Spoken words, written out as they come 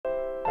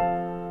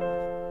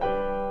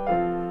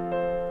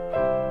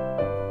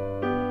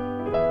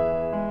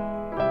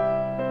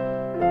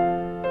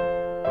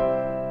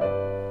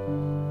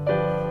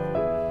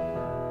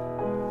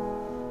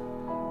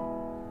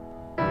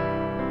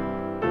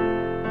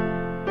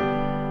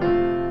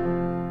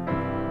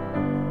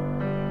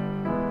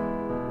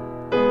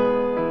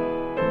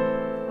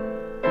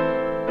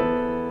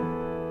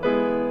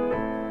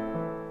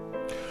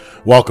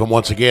Welcome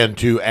once again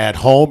to At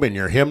Home in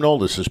Your Hymnal.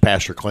 This is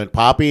Pastor Clint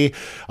Poppy.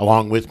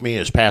 Along with me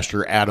is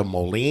Pastor Adam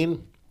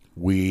Moline.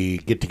 We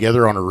get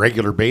together on a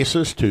regular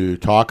basis to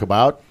talk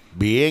about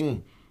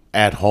being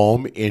at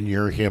home in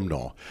your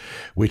hymnal.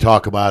 We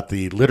talk about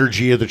the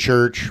liturgy of the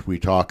church. We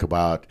talk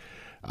about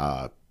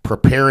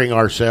preparing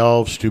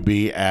ourselves to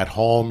be at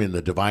home in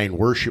the divine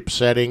worship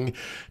setting,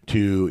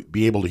 to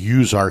be able to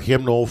use our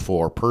hymnal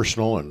for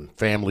personal and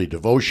family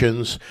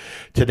devotions.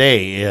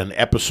 Today, in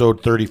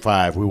episode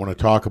 35, we want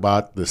to talk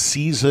about the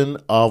season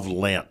of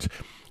Lent.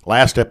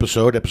 Last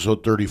episode,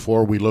 episode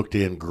 34, we looked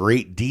in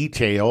great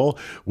detail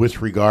with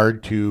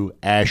regard to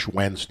Ash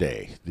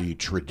Wednesday, the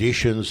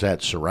traditions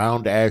that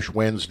surround Ash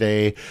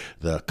Wednesday,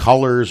 the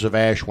colors of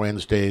Ash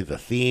Wednesday, the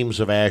themes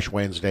of Ash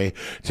Wednesday.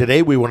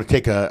 Today, we want to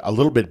take a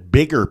little bit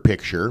bigger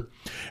picture,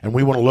 and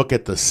we want to look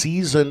at the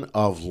season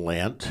of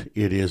Lent.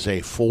 It is a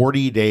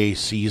 40-day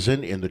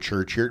season in the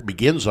church here. It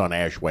begins on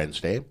Ash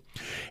Wednesday,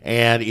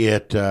 and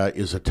it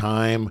is a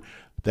time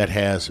that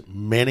has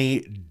many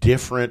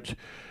different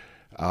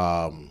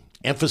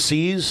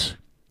emphases.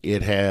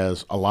 It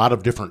has a lot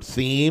of different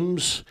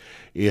themes.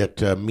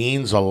 It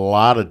means a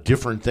lot of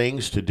different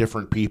things to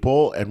different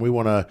people, and we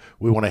want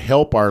to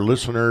help our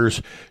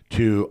listeners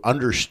to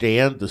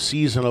understand the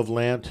season of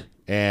Lent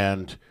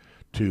and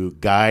to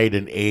guide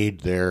and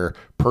aid their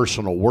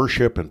personal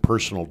worship and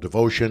personal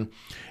devotion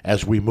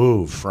as we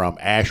move from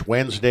Ash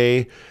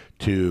Wednesday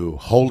to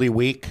Holy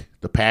Week,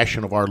 the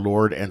Passion of our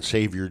Lord and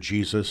Savior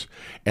Jesus,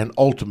 and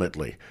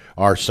ultimately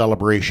our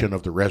celebration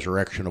of the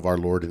resurrection of our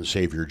Lord and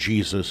Savior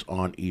Jesus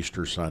on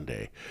Easter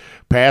Sunday.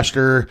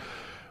 Pastor,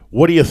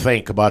 what do you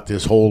think about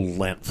this whole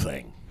Lent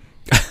thing?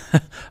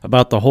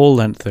 About the whole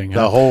Lent thing.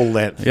 The whole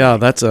Lent thing. Yeah,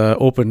 that's an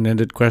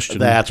open-ended question.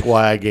 That's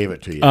why I gave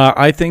it to you.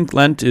 I think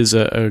Lent is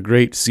a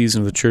great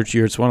season of the church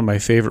year. It's one of my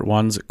favorite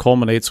ones. It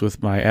culminates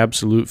with my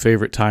absolute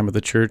favorite time of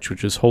the church,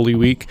 which is Holy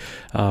Week,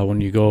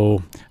 when you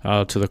go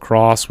to the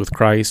cross with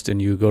Christ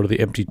and you go to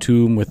the empty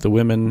tomb with the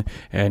women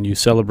and you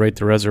celebrate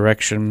the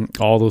resurrection.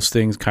 All those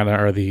things kind of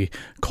are the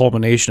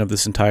culmination of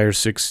this entire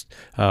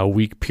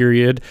 6-week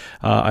period.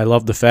 I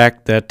love the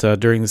fact that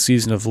during the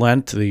season of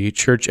Lent, the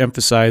church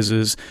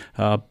emphasizes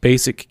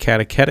basic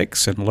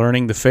catechetics and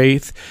learning the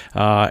faith,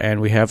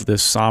 and we have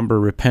this somber,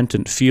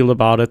 repentant feel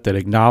about it that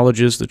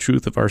acknowledges the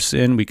truth of our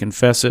sin. We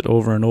confess it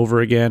over and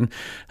over again,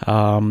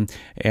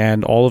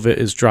 and all of it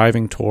is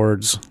driving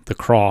towards the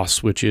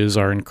cross, which is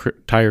our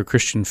entire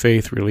Christian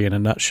faith, really, in a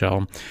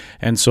nutshell.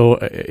 And so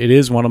it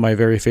is one of my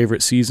very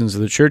favorite seasons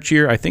of the church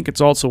year. I think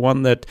it's also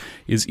one that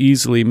is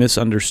easily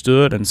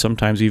misunderstood and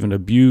sometimes even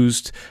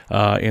abused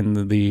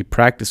in the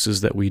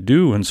practices that we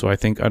do, and so I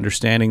think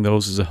understanding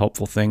those is a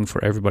helpful thing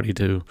for everybody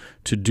to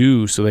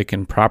do so they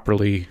can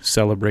properly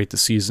celebrate the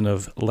season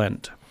of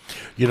Lent.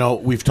 You know,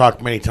 we've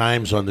talked many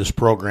times on this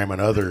program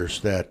and others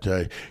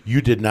that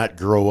you did not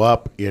grow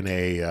up in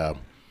a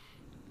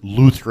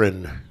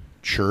Lutheran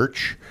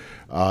church.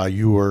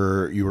 You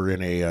were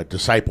in a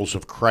Disciples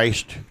of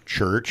Christ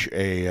church,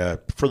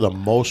 for the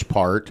most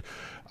part,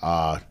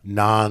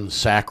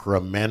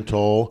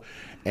 non-sacramental,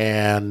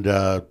 and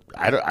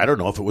I don't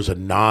know if it was a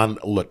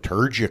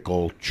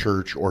non-liturgical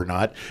church or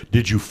not.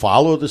 Did you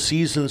follow the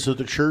seasons of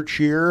the church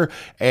year,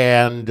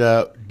 and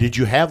did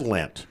you have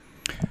Lent?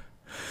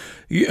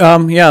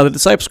 Yeah, the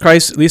Disciples of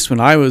Christ, at least when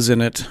I was in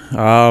it,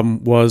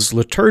 was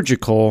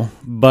liturgical,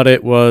 but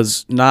it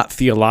was not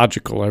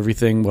theological.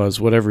 Everything was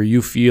whatever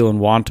you feel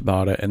and want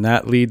about it, and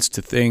that leads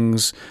to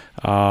things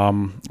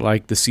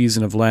like the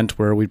season of Lent,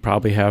 where we'd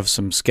probably have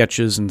some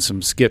sketches and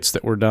some skits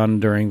that were done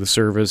during the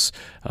service,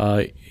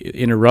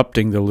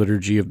 interrupting the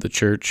liturgy of the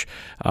church.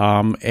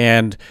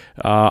 And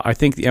I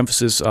think the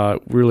emphasis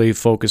really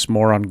focused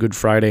more on Good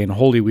Friday and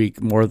Holy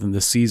Week more than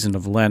the season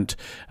of Lent.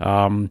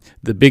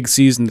 The big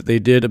season that they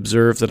did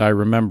observe that I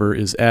remember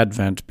is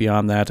Advent.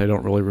 Beyond that, I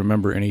don't really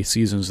remember any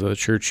seasons of the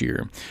church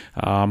year.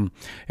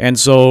 And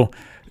so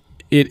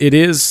it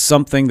is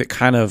something that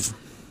kind of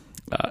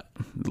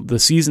the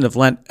season of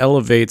Lent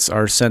elevates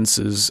our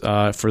senses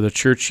for the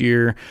church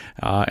year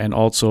and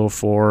also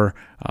for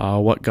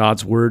what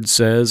God's Word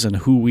says and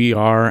who we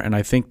are. And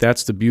I think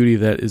that's the beauty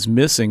that is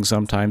missing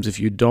sometimes if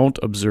you don't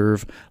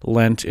observe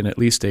Lent in at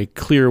least a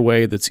clear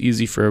way that's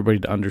easy for everybody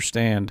to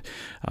understand.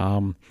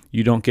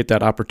 You don't get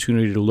that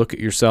opportunity to look at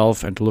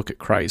yourself and to look at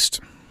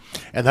Christ.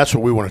 And that's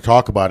what we want to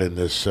talk about in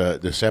this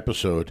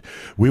episode.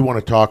 We want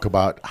to talk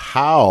about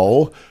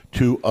how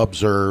to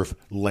observe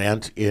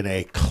Lent in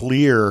a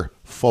clear,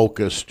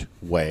 focused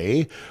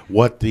way,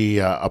 what the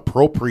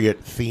appropriate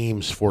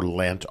themes for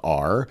Lent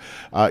are.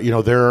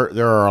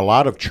 There are a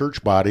lot of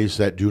church bodies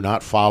that do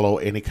not follow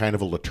any kind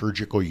of a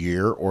liturgical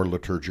year or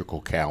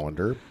liturgical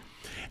calendar.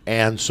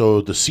 And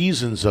so the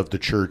seasons of the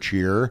church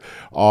year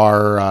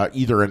are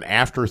either an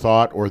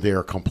afterthought or they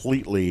are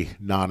completely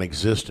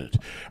non-existent.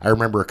 I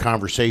remember a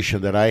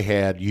conversation that I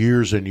had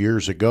years and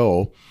years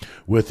ago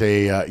with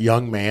a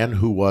young man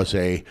who was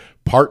a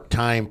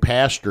part-time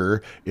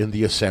pastor in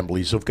the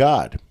Assemblies of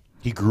God.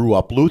 He grew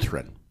up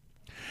Lutheran.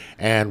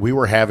 And we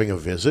were having a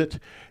visit,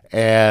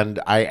 and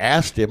I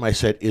asked him, I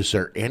said, "Is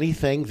there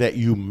anything that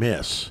you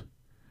miss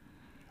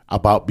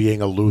about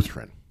being a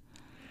Lutheran.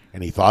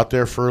 And he thought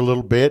there for a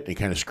little bit. He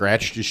kind of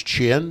scratched his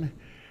chin.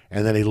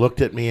 And then he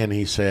looked at me and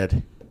he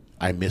said,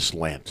 I miss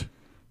Lent.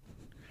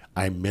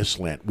 I miss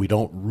Lent. We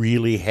don't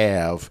really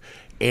have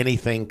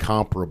anything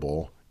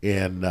comparable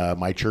in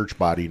my church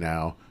body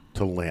now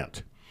to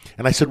Lent.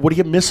 And I said, what do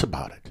you miss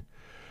about it?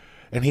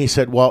 And he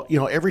said, well,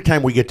 every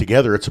time we get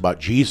together, it's about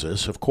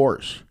Jesus, of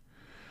course.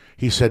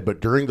 He said, but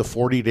during the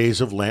 40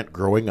 days of Lent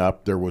growing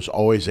up, there was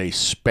always a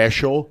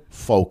special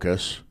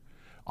focus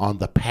on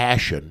the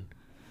passion,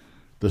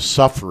 the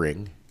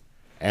suffering,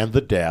 and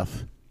the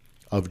death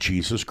of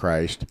Jesus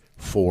Christ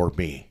for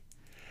me.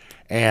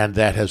 And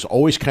that has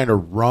always kind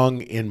of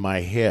rung in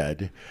my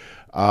head.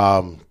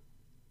 Do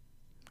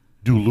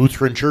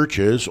Lutheran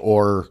churches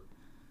or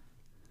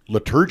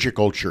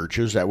liturgical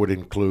churches, that would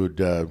include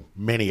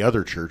many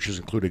other churches,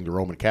 including the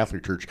Roman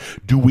Catholic Church,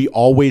 do we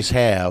always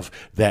have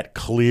that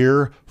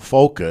clear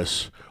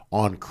focus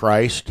on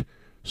Christ,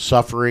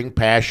 suffering,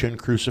 passion,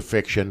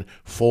 crucifixion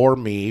for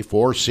me,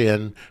 for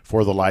sin,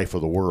 for the life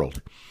of the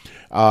world?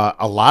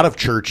 A lot of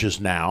churches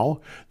now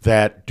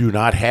that do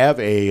not have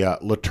a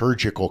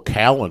liturgical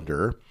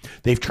calendar,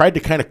 they've tried to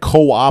kind of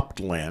co-opt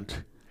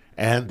Lent,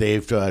 and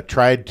they've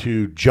tried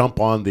to jump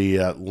on the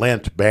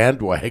Lent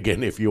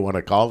bandwagon, if you want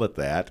to call it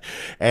that.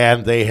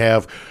 And they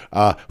have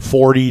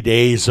 40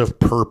 days of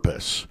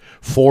purpose,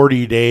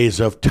 40 days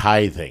of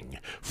tithing,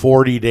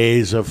 40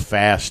 days of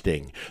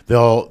fasting.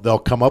 They'll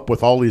come up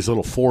with all these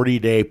little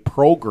 40-day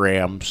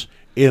programs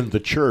in the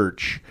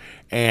church,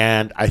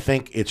 and I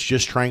think it's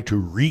just trying to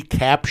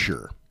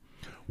recapture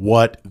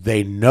what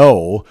they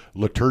know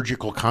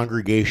liturgical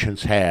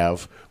congregations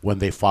have when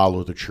they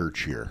follow the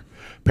church year.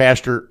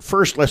 Pastor,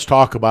 first let's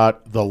talk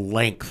about the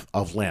length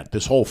of Lent,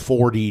 this whole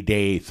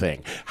 40-day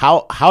thing.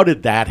 How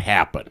did that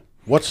happen?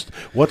 What's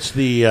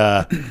the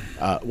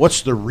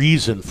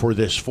reason for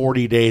this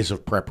 40 days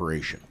of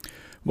preparation?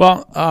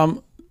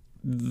 Well,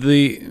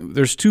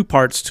 there's two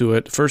parts to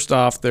it. First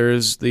off,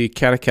 there's the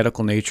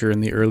catechetical nature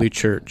in the early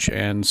church,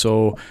 and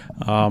so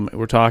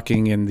we're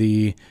talking in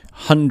the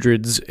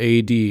hundreds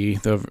AD,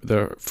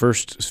 the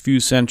first few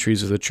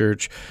centuries of the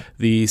church.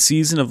 The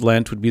season of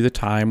Lent would be the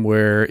time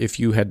where, if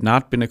you had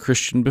not been a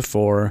Christian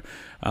before,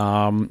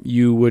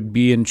 you would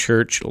be in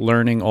church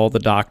learning all the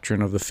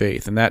doctrine of the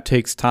faith, and that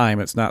takes time.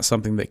 It's not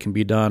something that can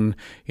be done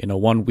in a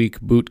 1-week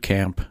boot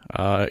camp.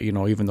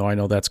 Even though I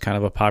know that's kind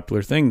of a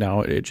popular thing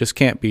now, it just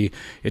can't be.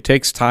 It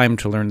takes time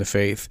to learn the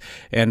faith,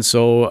 and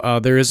so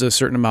there is a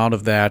certain amount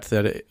of that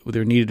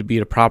there needed to be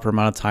a proper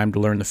amount of time to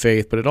learn the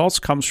faith. But it also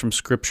comes from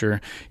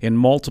Scripture in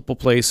multiple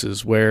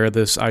places where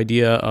this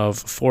idea of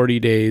 40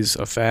 days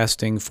of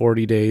fasting,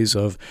 40 days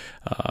of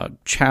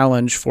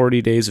challenge,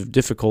 40 days of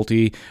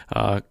difficulty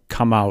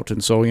come out.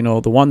 And so,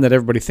 the one that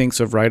everybody thinks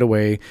of right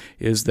away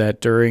is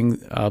that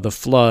during the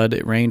flood,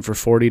 it rained for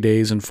 40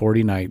 days and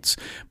 40 nights.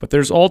 But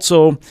there's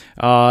also,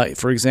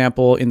 for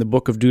example, in the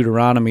book of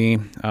Deuteronomy,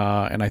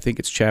 and I think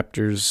it's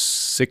chapters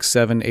 6,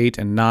 7, 8,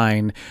 and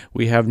 9,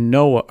 we have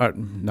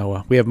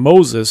we have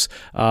Moses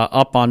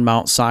up on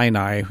Mount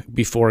Sinai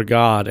before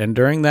God. And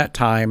during that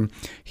time,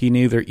 he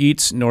neither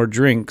eats nor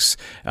drinks,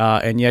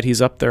 and yet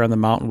he's up there on the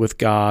mountain with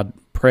God,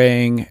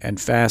 praying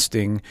and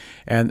fasting,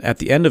 and at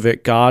the end of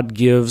it, God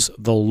gives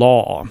the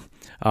law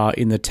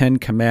in the 10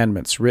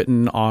 Commandments,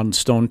 written on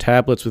stone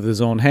tablets with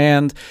his own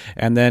hand,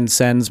 and then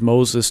sends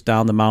Moses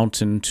down the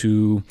mountain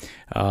to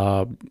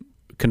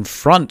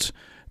confront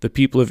the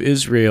people of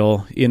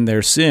Israel in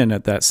their sin.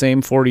 At that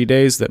same 40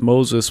 days that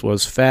Moses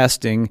was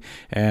fasting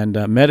and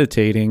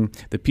meditating,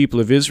 the people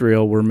of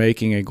Israel were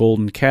making a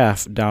golden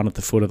calf down at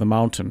the foot of the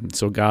mountain.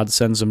 So God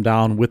sends them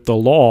down with the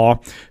law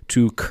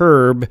to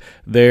curb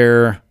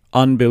their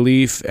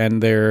unbelief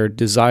and their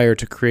desire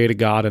to create a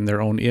God in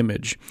their own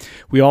image.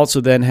 We also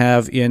then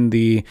have in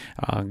the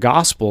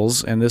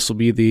Gospels, and this will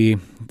be the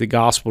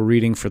Gospel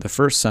reading for the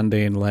first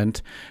Sunday in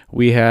Lent,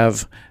 we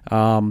have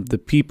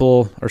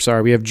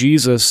we have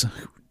Jesus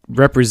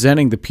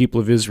representing the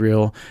people of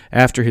Israel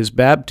after his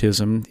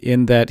baptism,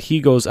 in that he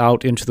goes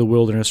out into the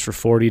wilderness for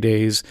 40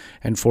 days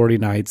and 40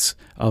 nights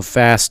of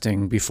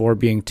fasting before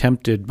being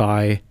tempted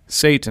by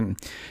Satan.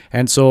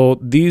 And so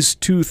these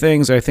two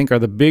things, I think, are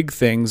the big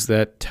things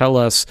that tell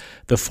us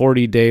the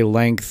 40-day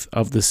length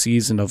of the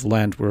season of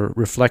Lent. We're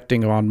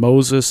reflecting on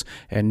Moses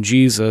and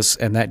Jesus,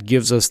 and that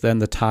gives us then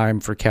the time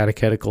for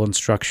catechetical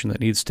instruction that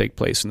needs to take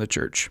place in the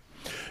church.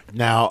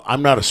 Now,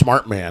 I'm not a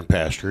smart man,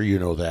 Pastor, you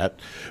know that,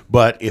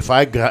 but if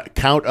I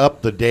count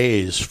up the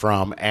days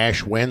from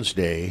Ash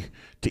Wednesday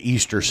to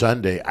Easter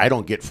Sunday, I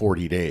don't get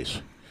 40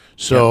 days.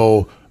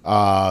 So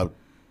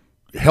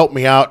help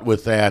me out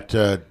with that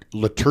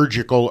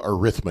liturgical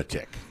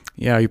arithmetic.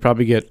 Yeah, you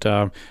probably get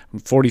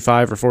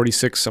 45 or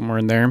 46, somewhere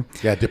in there.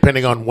 Yeah,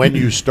 depending on when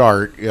you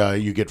start,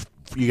 you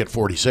get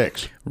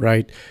 46.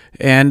 Right.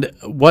 And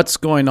what's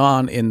going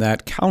on in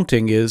that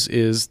counting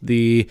is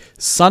the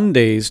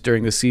Sundays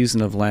during the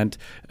season of Lent,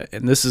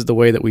 and this is the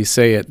way that we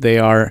say it, they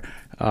are,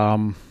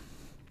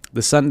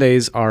 the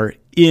Sundays are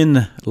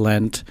in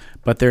Lent,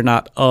 but they're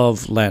not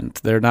of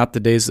Lent. They're not the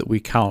days that we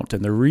count.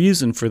 And the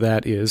reason for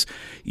that is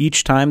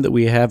each time that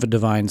we have a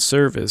divine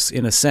service,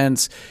 in a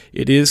sense,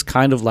 it is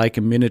kind of like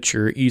a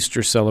miniature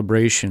Easter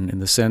celebration in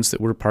the sense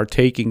that we're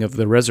partaking of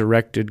the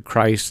resurrected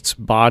Christ's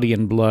body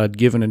and blood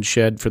given and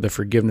shed for the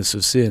forgiveness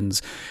of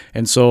sins.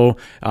 And so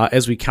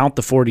as we count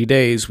the 40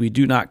 days, we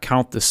do not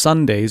count the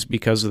Sundays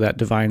because of that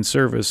divine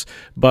service,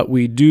 but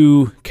we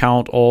do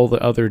count all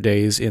the other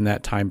days in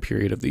that time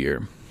period of the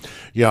year.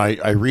 Yeah,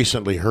 I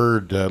recently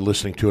heard,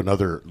 listening to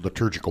another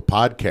liturgical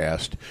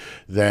podcast,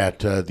 that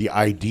the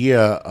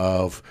idea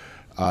of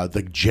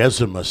the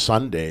Jezima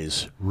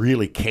Sundays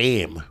really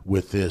came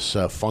with this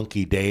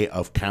funky day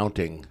of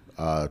counting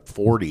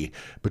 40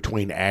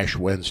 between Ash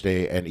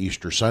Wednesday and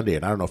Easter Sunday.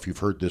 And I don't know if you've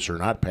heard this or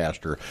not,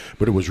 Pastor,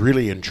 but it was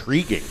really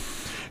intriguing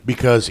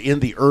because in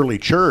the early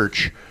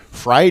church,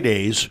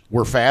 Fridays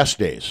were fast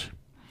days.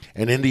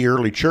 And in the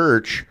early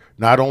church,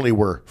 not only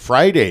were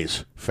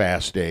Fridays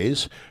fast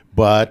days,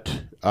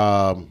 but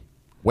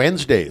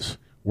Wednesdays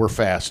were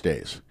fast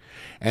days.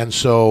 And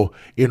so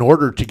in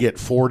order to get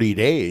 40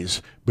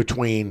 days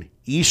between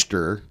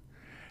Easter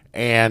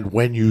and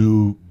when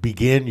you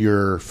begin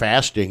your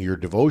fasting, your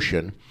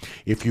devotion,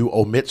 if you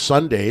omit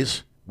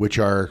Sundays, which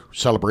are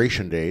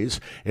celebration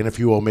days, and if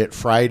you omit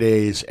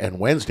Fridays and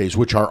Wednesdays,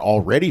 which are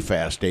already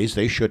fast days,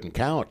 they shouldn't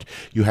count.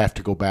 You have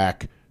to go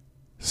back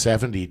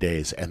 70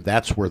 days, and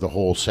that's where the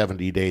whole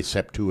 70-day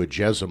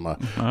Septuagesima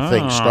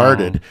thing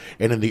started.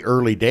 And in the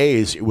early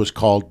days, it was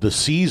called the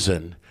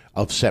season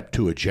of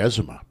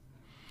Septuagesima.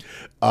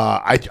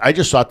 I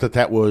just thought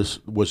that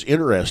was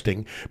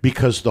interesting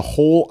because the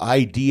whole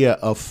idea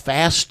of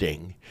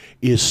fasting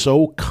is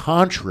so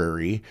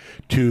contrary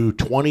to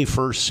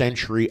 21st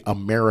century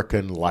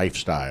American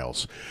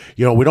lifestyles.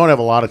 You know, we don't have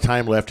a lot of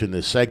time left in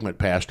this segment,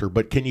 Pastor,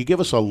 but can you give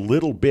us a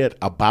little bit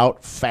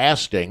about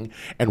fasting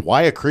and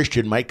why a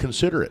Christian might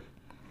consider it?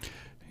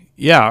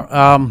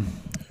 Yeah,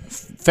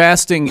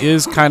 fasting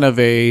is kind of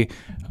a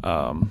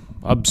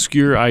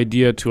obscure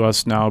idea to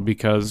us now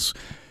because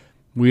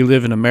we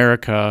live in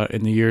America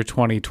in the year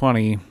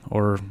 2020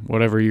 or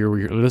whatever year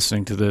you're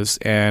listening to this,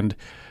 and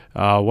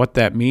what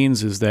that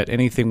means is that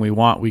anything we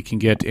want, we can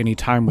get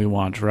anytime we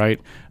want, right?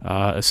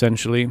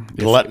 Essentially.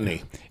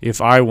 Gluttony. If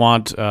I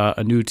want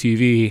a new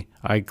TV,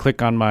 I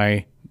click on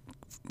my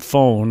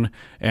phone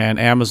and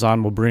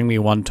Amazon will bring me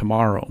one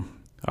tomorrow.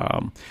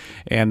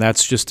 And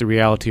that's just the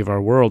reality of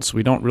our world. So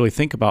we don't really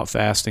think about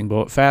fasting. But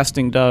what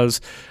fasting does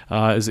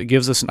is it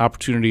gives us an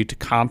opportunity to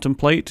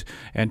contemplate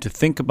and to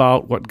think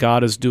about what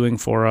God is doing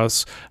for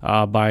us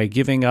by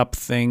giving up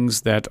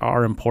things that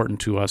are important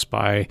to us,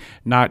 by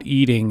not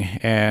eating,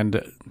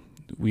 and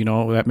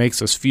that makes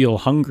us feel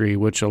hungry,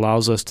 which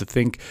allows us to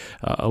think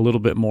a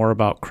little bit more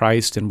about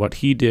Christ and what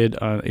he did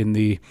in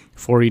the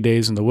 40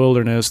 days in the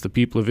wilderness, the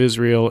people of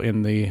Israel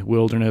in the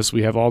wilderness.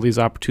 We have all these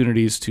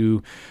opportunities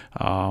to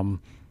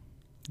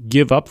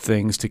give up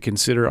things, to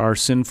consider our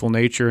sinful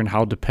nature and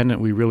how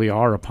dependent we really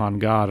are upon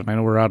God. And I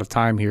know we're out of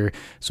time here,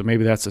 so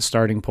maybe that's a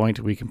starting point.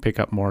 We can pick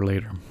up more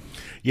later.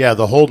 Yeah,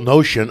 the whole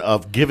notion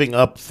of giving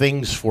up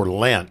things for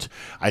Lent,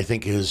 I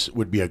think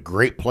would be a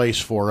great place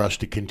for us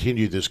to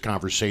continue this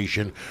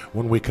conversation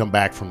when we come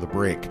back from the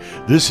break.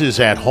 This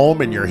is At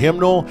Home in Your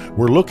Hymnal.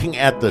 We're looking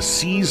at the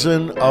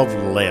season of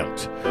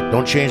Lent.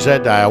 Don't change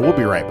that dial. We'll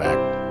be right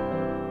back.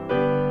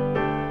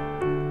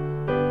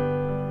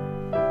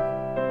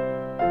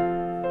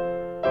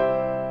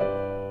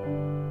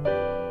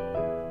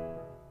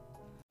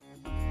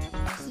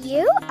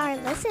 You are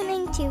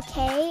listening to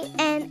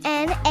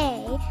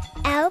KNNA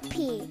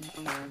LP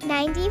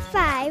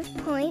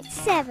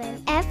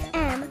 95.7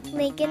 FM,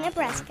 Lincoln,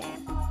 Nebraska.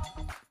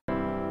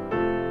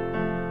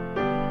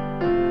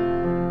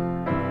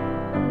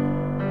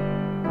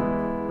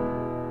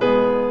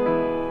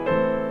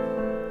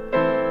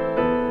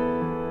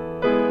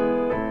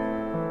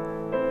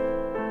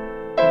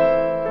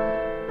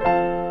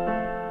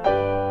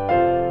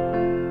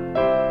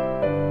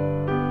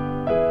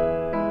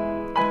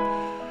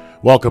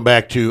 Welcome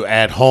back to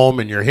At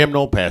Home in Your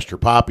Hymnal. Pastor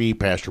Poppy,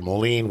 Pastor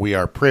Moline. We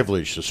are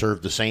privileged to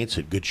serve the saints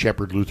at Good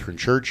Shepherd Lutheran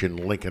Church in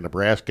Lincoln,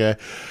 Nebraska.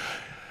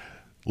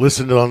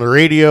 Listen on the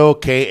radio,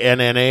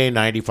 KNNA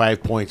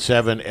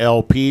 95.7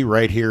 LP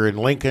right here in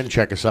Lincoln.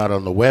 Check us out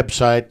on the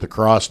website,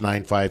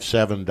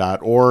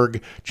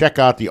 thecross957.org. Check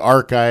out the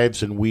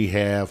archives, and we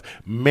have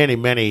many,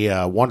 many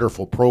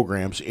wonderful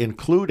programs,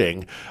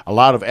 including a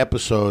lot of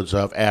episodes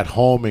of At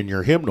Home in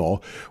Your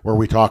Hymnal, where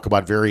we talk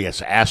about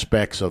various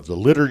aspects of the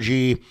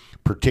liturgy,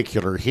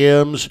 particular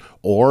hymns,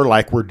 or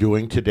like we're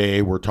doing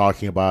today, we're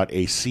talking about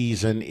a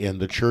season in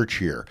the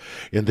church year.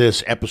 In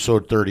this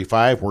episode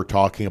 35, we're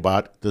talking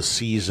about the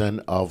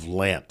season of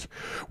Lent.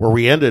 Where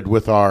we ended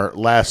with our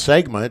last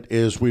segment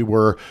is we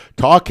were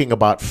talking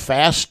about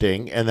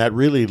fasting, and that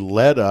really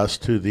led us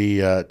to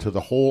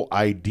the whole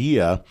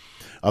idea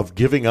of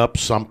giving up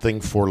something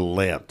for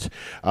Lent.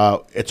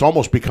 It's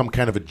almost become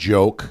kind of a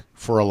joke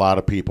for a lot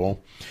of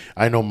people.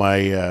 I know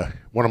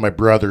one of my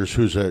brothers,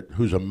 who's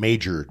a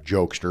major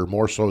jokester,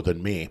 more so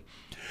than me.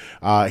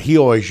 He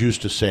always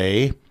used to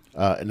say,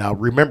 Now,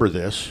 remember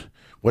this.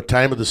 What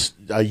time of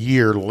the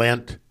year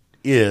Lent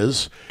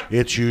is?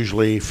 It's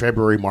usually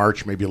February,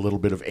 March, maybe a little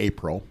bit of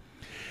April.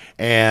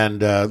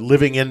 And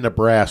living in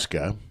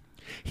Nebraska,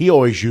 he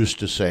always used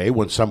to say,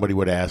 when somebody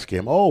would ask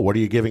him, oh, what are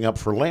you giving up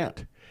for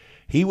Lent?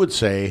 He would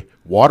say,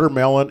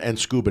 watermelon and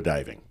scuba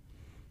diving.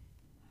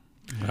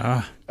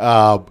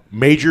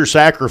 Major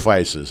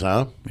sacrifices,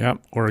 huh? Yeah,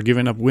 or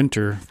giving up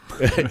winter.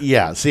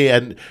 Yeah, see,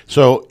 and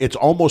so it's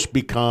almost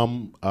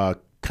become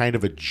kind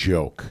of a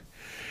joke.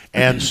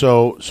 And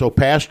so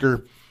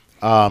Pastor,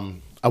 I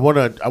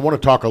want to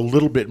talk a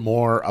little bit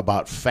more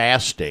about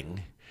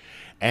fasting,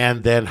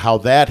 and then how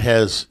that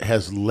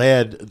has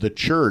led the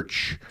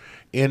church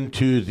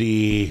into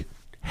the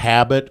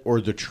habit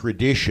or the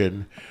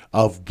tradition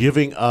of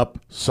giving up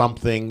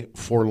something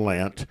for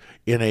Lent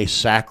in a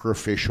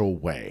sacrificial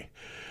way.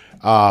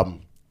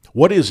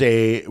 Let's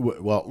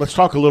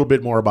talk a little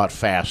bit more about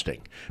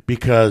fasting,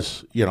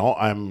 because,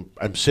 I'm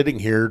sitting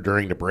here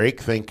during the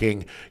break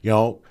thinking,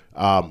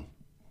 I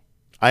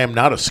am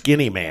not a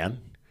skinny man,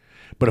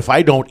 but if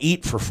I don't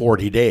eat for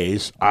 40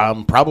 days,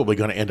 I'm probably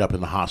going to end up in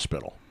the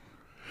hospital.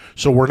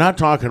 So we're not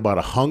talking about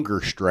a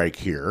hunger strike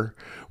here.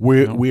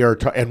 We are,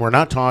 and we're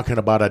not talking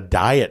about a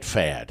diet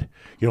fad.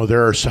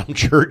 There are some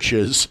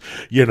churches,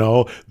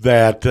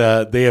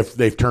 that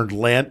they've turned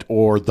Lent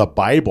or the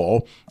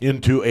Bible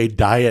into a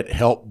diet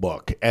help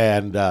book,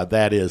 and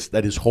that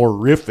is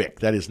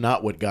horrific. That is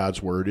not what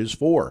God's word is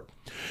for.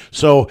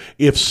 So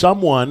if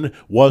someone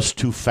was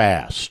to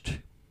fast,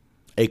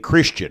 a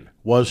Christian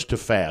was to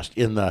fast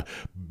in the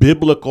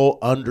biblical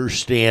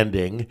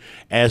understanding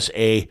as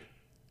a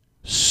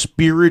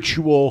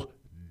spiritual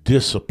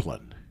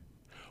discipline,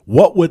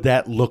 what would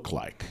that look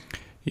like?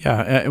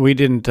 Yeah, we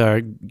didn't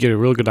get a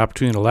real good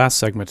opportunity in the last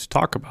segment to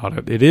talk about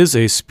it. It is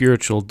a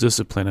spiritual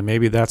discipline, and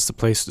maybe that's the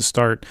place to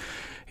start.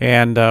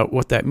 And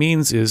what that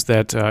means is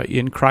that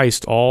in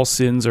Christ, all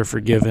sins are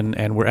forgiven,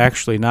 and we're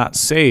actually not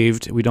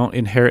saved. We don't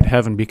inherit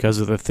heaven because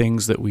of the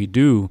things that we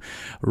do.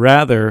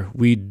 Rather,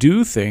 we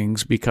do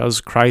things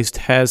because Christ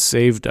has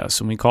saved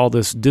us. And we call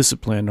this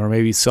discipline, or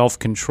maybe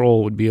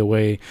self-control would be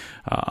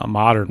a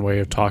modern way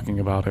of talking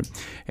about it.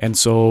 And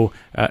so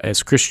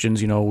as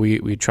Christians,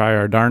 we try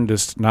our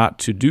darndest not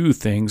to do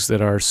things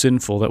that are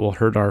sinful, that will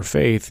hurt our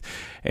faith.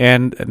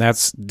 And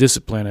that's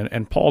discipline.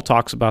 And Paul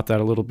talks about that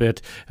a little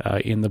bit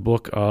in the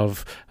book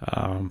of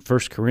 1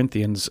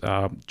 Corinthians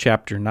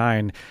chapter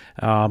 9.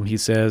 He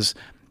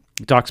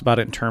talks about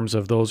it in terms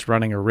of those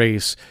running a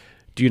race.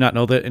 Do you not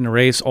know that in a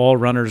race all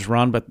runners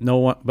run, but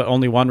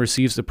only one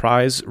receives the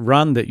prize?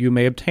 Run that you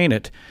may obtain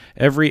it.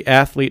 Every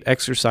athlete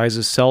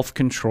exercises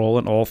self-control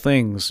in all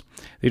things.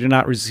 They do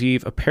not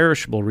receive a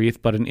perishable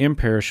wreath, but an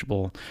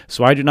imperishable.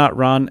 So I do not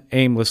run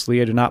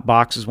aimlessly. I do not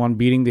box as one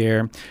beating the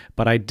air,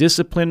 but I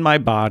discipline my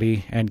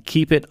body and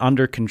keep it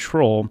under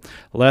control,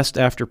 lest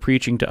after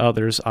preaching to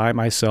others, I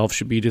myself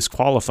should be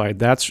disqualified.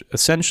 That's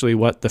essentially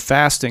what the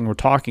fasting we're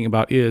talking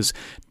about is,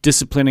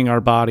 disciplining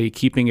our body,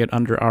 keeping it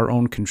under our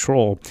own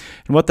control.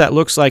 And what that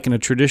looks like in a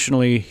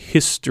traditionally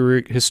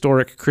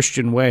historic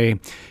Christian way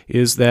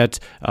is that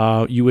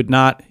you would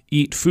not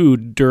eat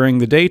food during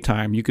the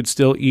daytime. You could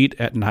still eat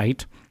at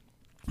night.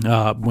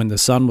 When the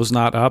sun was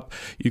not up,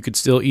 you could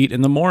still eat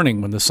in the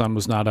morning when the sun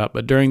was not up,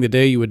 but during the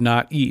day you would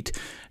not eat.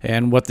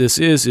 And what this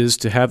is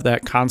to have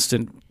that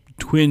constant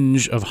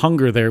twinge of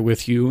hunger there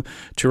with you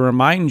to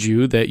remind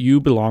you that you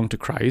belong to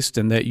Christ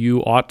and that you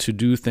ought to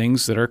do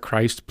things that are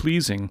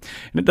Christ-pleasing.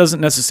 And it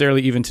doesn't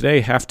necessarily even today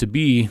have to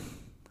be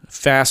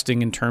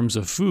fasting in terms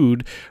of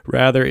food.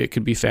 Rather, it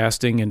could be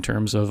fasting in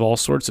terms of all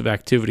sorts of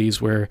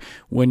activities where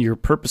when you're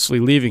purposely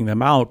leaving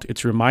them out,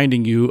 it's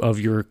reminding you of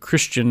your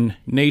Christian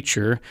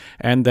nature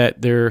and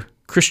that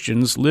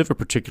Christians live a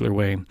particular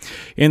way.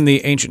 In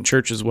the ancient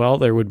church as well,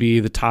 there would be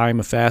the time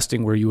of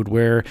fasting where you would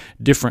wear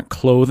different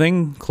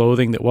clothing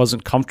that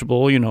wasn't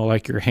comfortable,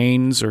 like your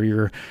Hanes or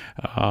your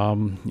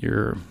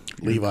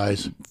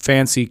Levi's,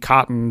 fancy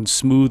cotton,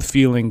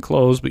 smooth-feeling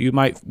clothes, but you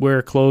might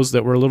wear clothes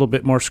that were a little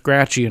bit more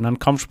scratchy and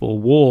uncomfortable.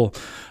 Wool.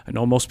 I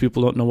know most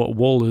people don't know what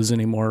wool is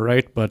anymore,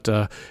 right? But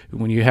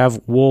when you have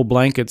wool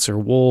blankets or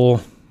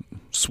wool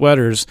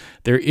sweaters,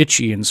 they're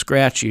itchy and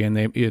scratchy, and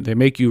they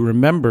make you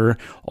remember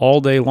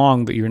all day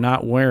long that you're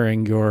not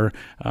wearing your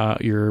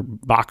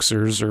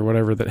boxers or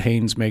whatever that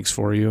Hanes makes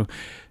for you.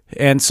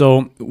 And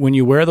so when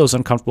you wear those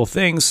uncomfortable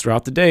things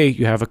throughout the day,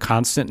 you have a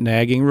constant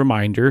nagging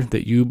reminder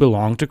that you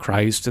belong to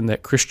Christ and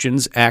that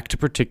Christians act a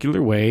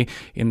particular way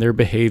in their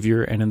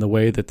behavior and in the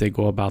way that they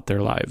go about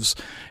their lives.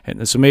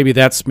 And so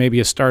that's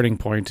a starting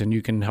point, and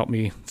you can help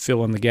me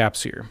fill in the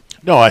gaps here.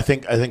 No, I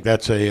think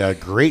that's a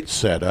great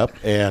setup,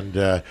 and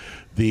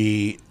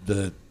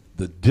the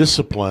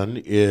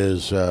discipline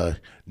is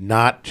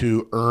not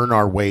to earn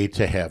our way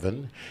to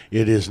heaven.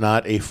 It is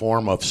not a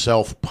form of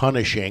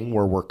self-punishing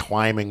where we're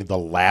climbing the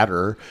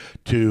ladder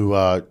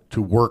to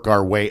work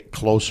our way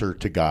closer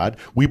to God.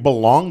 We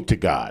belong to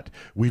God.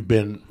 We've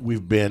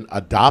been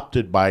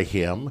adopted by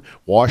Him,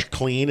 washed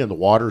clean in the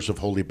waters of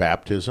holy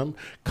baptism,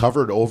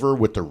 covered over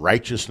with the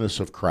righteousness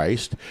of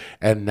Christ,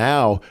 and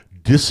now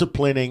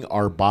disciplining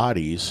our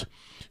bodies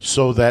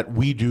so that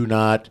we do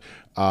not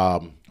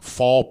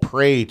fall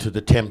prey to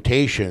the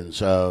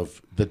temptations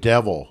of the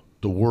devil,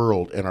 the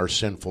world, and our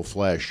sinful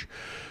flesh.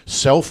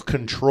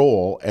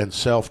 Self-control and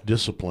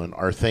self-discipline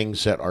are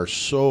things that are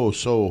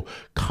so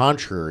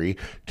contrary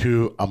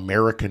to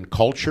American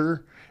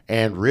culture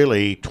and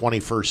really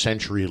 21st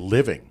century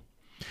living.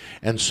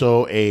 And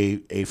so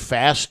a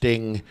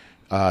fasting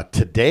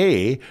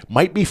today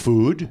might be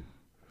food,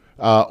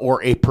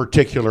 or a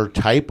particular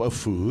type of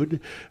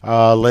food.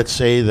 Let's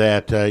say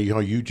that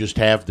you just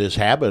have this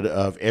habit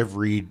of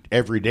every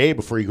day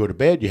before you go to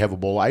bed, you have a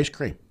bowl of ice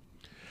cream.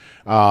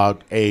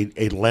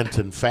 A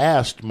Lenten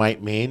fast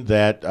might mean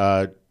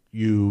that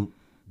you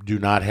do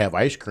not have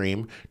ice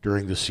cream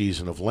during the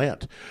season of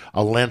Lent.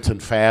 A Lenten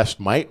fast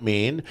might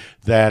mean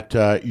that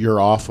you're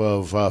off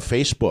of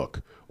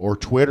Facebook or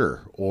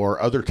Twitter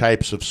or other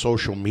types of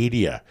social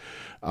media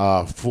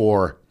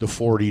for the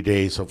 40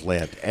 days of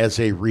Lent as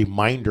a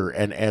reminder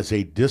and as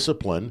a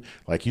discipline,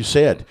 like you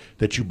said,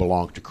 that you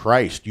belong to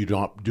Christ. You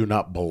do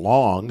not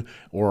belong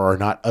or are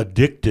not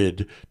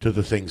addicted to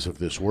the things of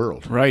this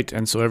world. Right.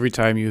 And so every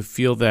time you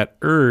feel that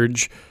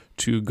urge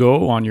to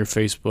go on your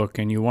Facebook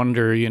and you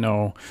wonder,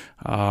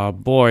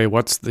 boy,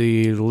 what's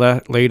the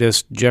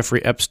latest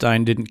Jeffrey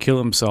Epstein didn't kill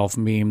himself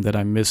meme that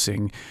I'm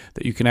missing,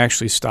 that you can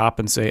actually stop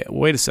and say,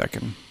 wait a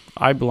second.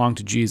 I belong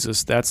to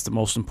Jesus. That's the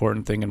most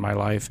important thing in my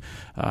life,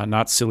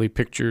 not silly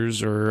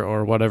pictures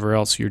or whatever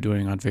else you're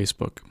doing on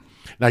Facebook.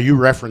 Now, you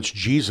referenced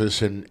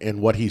Jesus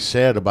and what he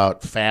said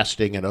about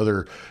fasting and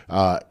other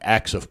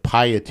acts of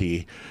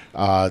piety,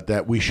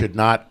 that we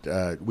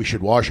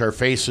should wash our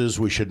faces,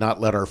 we should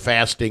not let our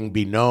fasting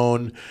be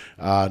known,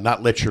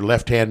 not let your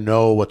left hand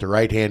know what the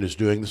right hand is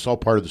doing. This is all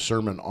part of the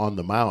Sermon on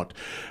the Mount.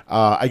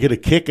 I get a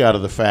kick out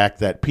of the fact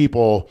that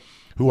people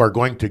who are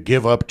going to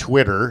give up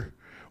Twitter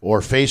or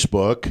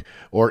Facebook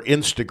or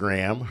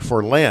Instagram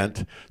for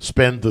Lent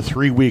spend the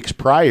 3 weeks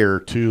prior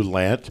to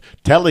Lent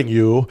telling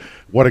you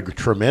what a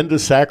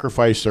tremendous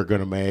sacrifice they're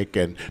going to make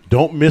and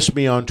don't miss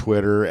me on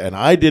Twitter and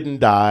I didn't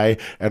die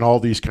and all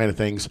these kind of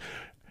things.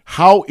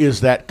 How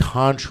is that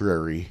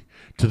contrary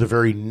to the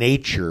very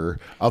nature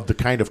of the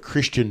kind of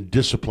Christian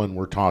discipline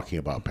we're talking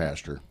about,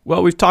 Pastor?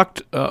 Well, we've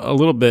talked a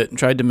little bit and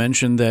tried to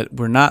mention that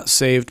we're not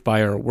saved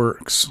by our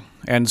works.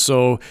 And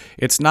so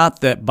it's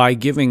not that by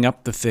giving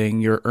up the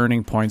thing, you're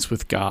earning points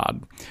with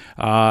God.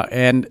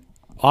 And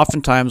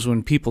oftentimes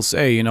when people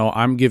say,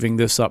 I'm giving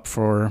this up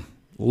for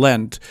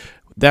Lent,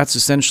 that's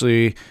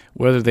essentially,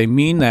 whether they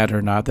mean that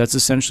or not, that's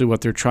essentially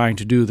what they're trying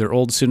to do. Their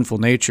old sinful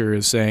nature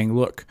is saying,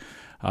 look,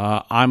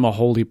 I'm a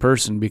holy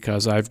person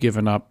because I've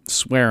given up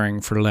swearing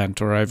for Lent,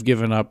 or I've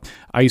given up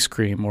ice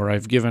cream, or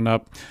I've given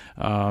up,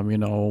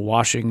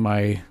 washing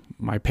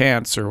my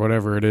pants, or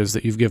whatever it is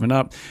that you've given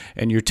up.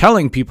 And you're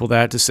telling people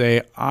that to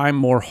say, I'm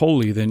more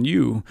holy than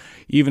you,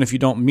 even if you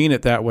don't mean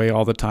it that way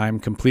all the time,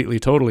 completely,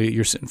 totally,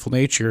 your sinful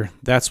nature,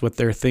 that's what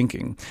they're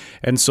thinking.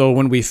 And so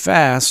when we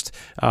fast,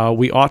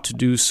 we ought to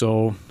do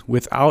so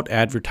without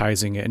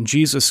advertising it. And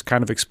Jesus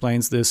kind of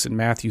explains this in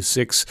Matthew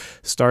 6,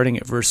 starting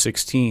at verse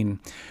 16.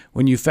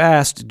 When you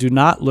fast, do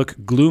not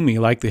look gloomy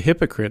like the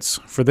hypocrites,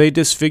 for they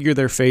disfigure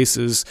their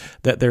faces,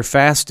 that their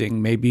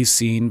fasting may be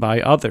seen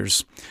by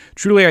others.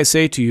 Truly I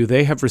say to you,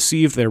 they have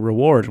received their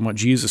reward. And what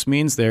Jesus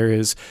means there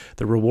is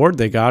the reward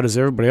they got is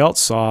everybody else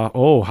saw,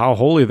 oh, how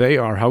holy they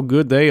are, how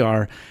good they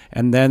are.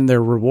 And then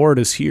their reward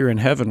is here in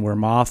heaven, where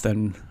moth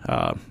and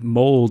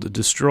mold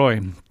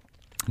destroy.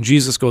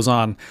 Jesus goes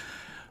on,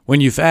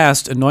 when you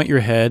fast, anoint your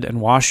head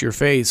and wash your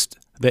face,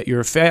 that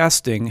your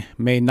fasting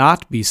may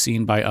not be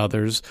seen by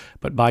others,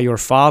 but by your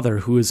Father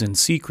who is in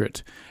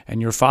secret,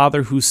 and your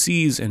Father who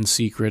sees in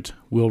secret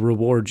will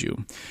reward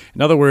you.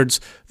 In other words,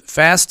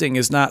 fasting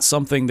is not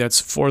something that's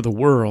for the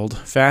world.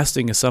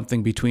 Fasting is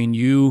something between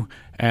you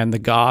and the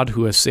God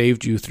who has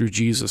saved you through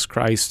Jesus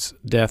Christ's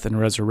death and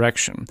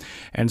resurrection.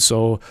 And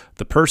so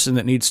the person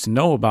that needs to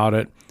know about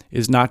it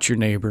is not your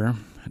neighbor,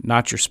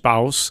 not your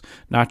spouse,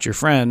 not your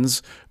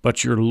friends,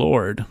 but your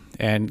Lord.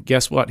 And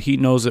guess what? He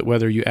knows it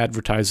whether you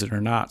advertise it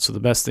or not. So the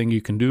best thing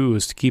you can do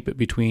is to keep it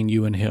between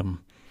you and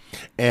him.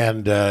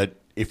 And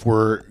if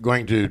we're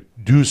going to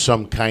do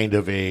some kind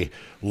of a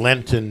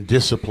Lenten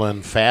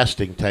discipline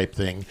fasting type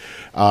thing,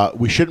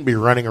 we shouldn't be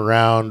running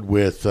around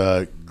with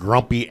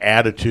grumpy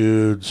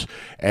attitudes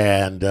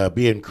and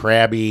being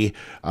crabby.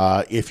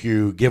 If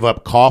you give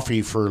up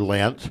coffee for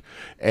Lent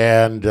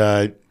and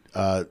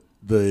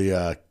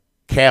the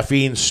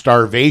caffeine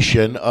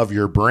starvation of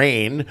your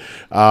brain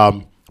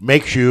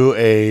makes you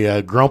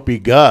a grumpy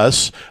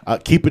Gus,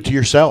 keep it to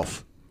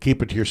yourself.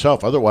 Keep it to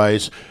yourself.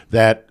 Otherwise,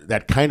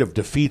 that kind of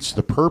defeats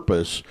the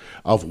purpose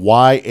of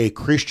why a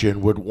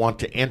Christian would want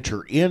to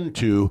enter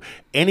into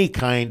any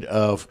kind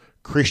of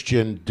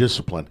Christian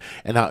discipline.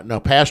 And now,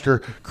 Pastor,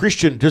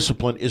 Christian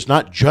discipline is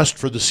not just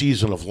for the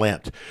season of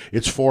Lent.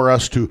 It's for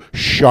us to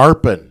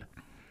sharpen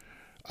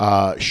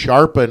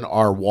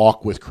our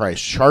walk with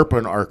Christ,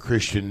 sharpen our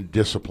Christian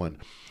discipline.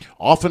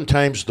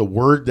 Oftentimes, the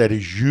word that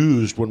is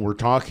used when we're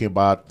talking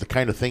about the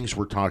kind of things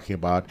we're talking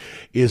about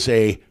is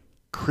a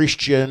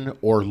Christian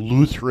or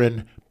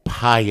Lutheran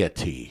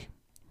piety.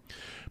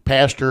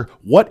 Pastor,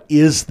 what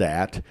is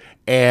that?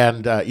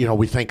 And,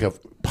 we think of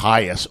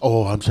pious.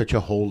 Oh, I'm such a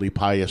holy,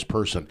 pious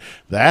person.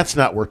 That's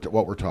not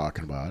what we're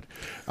talking about.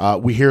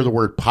 We hear the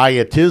word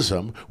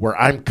pietism, where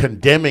I'm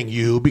condemning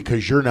you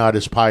because you're not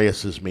as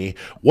pious as me.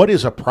 What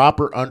is a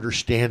proper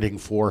understanding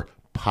for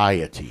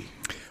piety?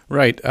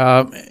 Right.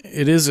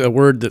 It is a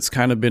word that's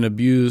kind of been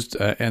abused,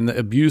 and the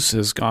abuse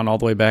has gone all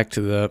the way back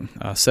to the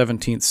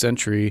 17th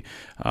century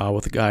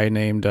with a guy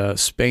named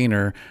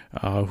Spener,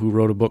 who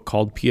wrote a book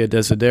called Pia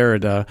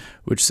Desiderata,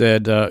 which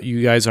said,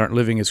 you guys aren't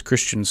living as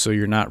Christians, so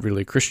you're not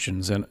really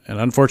Christians. And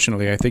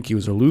unfortunately, I think he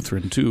was a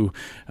Lutheran, too,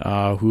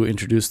 who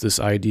introduced this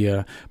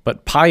idea.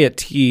 But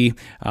piety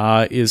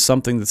is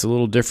something that's a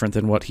little different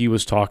than what he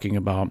was talking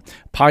about.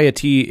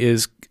 Piety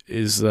is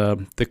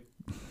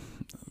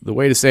the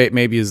way to say it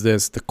maybe is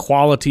this: the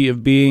quality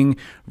of being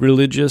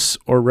religious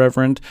or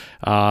reverent.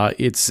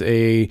 It's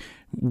a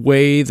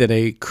way that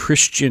a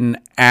Christian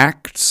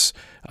acts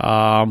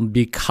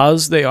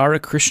because they are a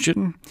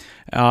Christian,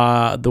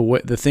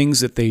 the things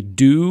that they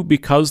do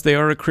because they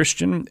are a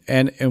Christian.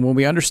 And when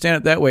we understand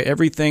it that way,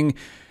 everything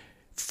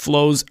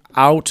flows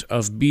out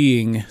of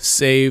being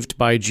saved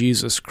by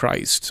Jesus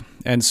Christ.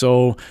 And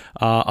so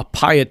a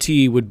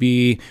piety would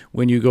be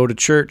when you go to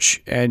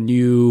church and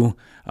you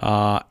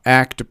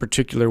act a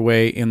particular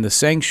way in the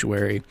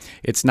sanctuary.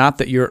 It's not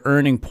that you're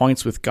earning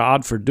points with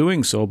God for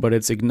doing so, but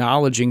it's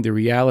acknowledging the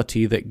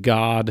reality that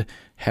God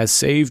has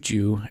saved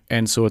you,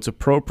 and so it's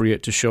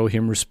appropriate to show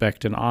him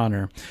respect and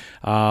honor.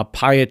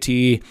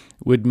 Piety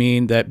would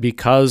mean that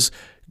because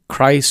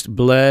Christ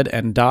bled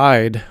and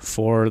died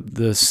for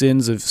the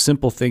sins of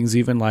simple things,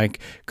 even like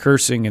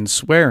cursing and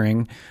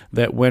swearing,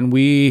 that when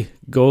we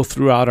go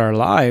throughout our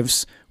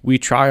lives, we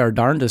try our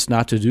darndest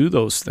not to do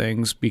those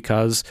things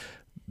because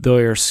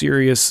they are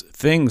serious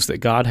things that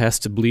God has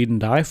to bleed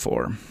and die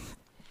for.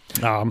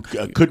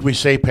 Could we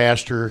say,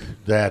 Pastor,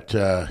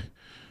 that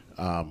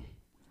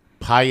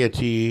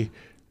piety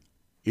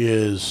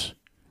is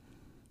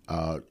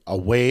a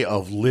way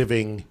of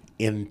living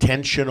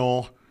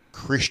intentional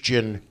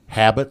Christian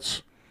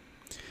habits?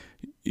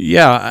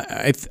 Yeah,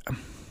 I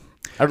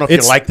don't know if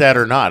you like that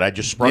or not. I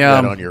just sprung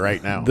that on you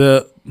right now.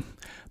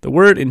 The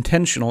word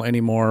intentional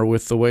anymore,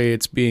 with the way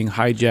it's being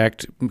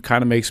hijacked,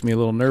 kind of makes me a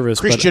little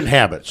nervous. Christian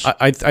habits.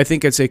 I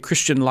think it's a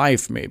Christian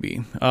life,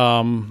 maybe.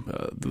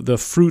 The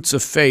fruits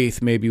of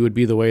faith, maybe, would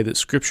be the way that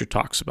Scripture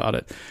talks about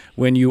it.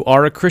 When you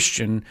are a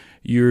Christian,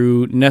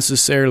 you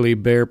necessarily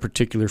bear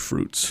particular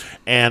fruits.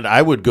 And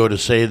I would go to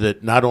say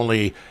that not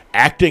only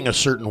acting a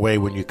certain way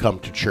when you come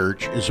to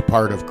church is a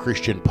part of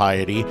Christian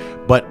piety,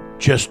 but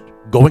just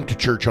going to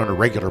church on a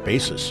regular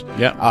basis.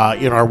 Yeah.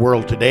 In our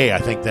world today, I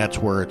think that's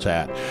where it's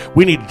at.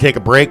 We need to take a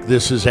break.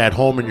 This is At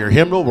Home in Your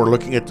Hymnal. We're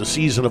looking at the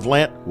season of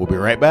Lent. We'll be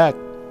right back.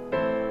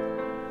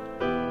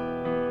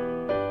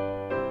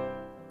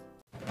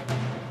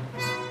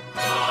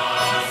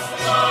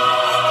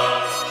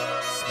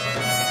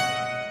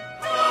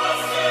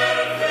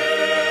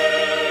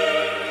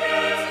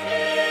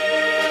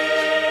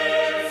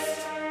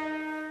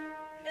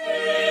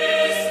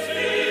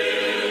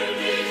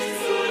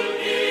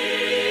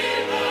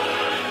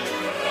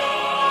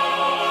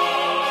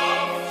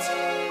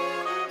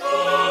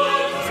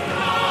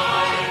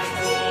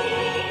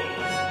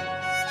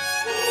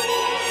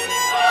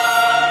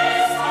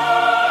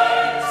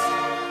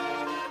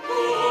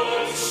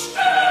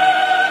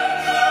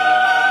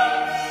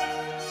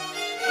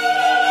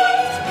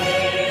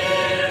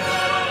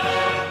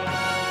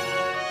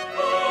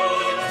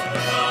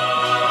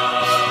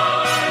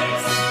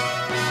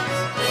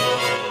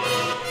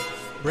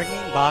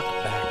 Bringing Bach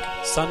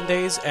back,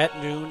 Sundays at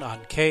noon on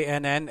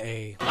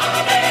KNNA.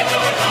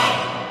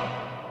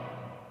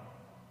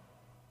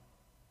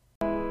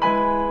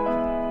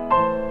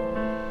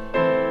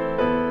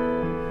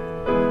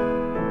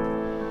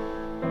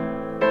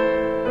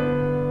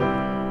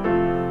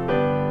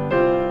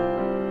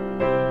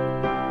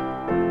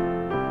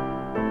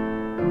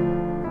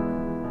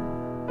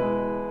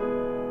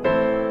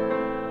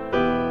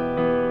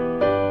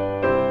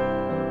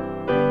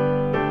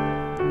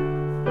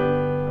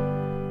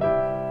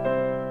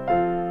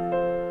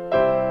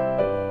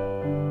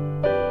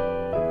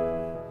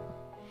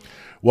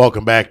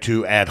 Welcome back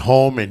to At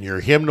Home in Your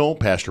Hymnal.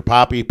 Pastor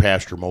Poppy,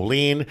 Pastor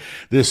Moline.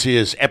 This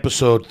is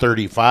episode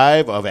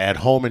 35 of At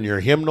Home in Your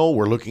Hymnal.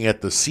 We're looking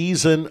at the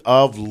season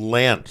of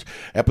Lent.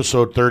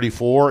 Episode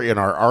 34 in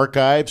our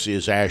archives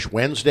is Ash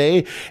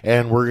Wednesday,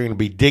 and we're going to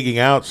be digging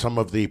out some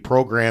of the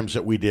programs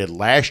that we did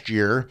last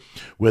year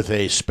with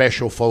a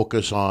special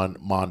focus on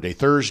Maundy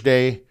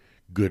Thursday,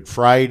 Good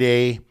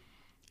Friday,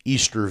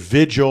 Easter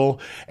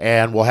Vigil,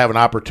 and we'll have an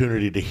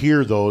opportunity to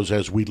hear those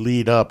as we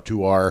lead up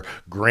to our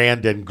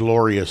grand and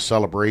glorious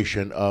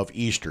celebration of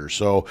Easter.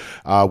 So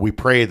we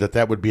pray that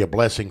that would be a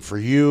blessing for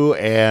you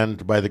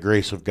and, by the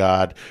grace of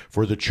God,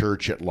 for the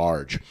church at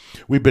large.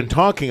 We've been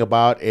talking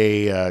about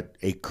a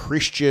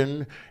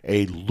Christian,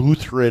 a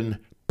Lutheran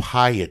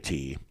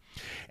piety,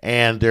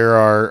 and there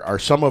are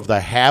some of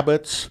the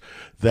habits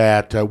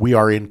that we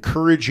are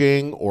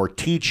encouraging or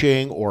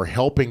teaching or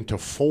helping to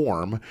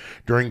form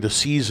during the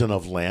season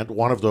of Lent.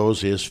 One of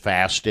those is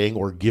fasting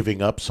or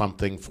giving up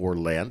something for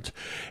Lent,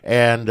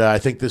 and I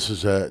think this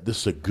is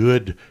a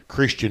good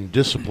Christian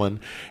discipline.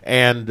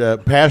 And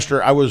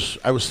Pastor, I was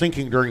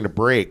thinking during the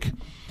break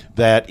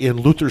that in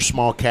Luther's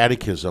Small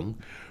Catechism,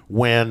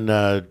 when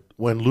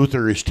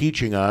Luther is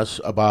teaching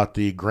us about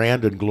the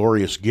grand and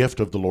glorious gift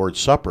of the Lord's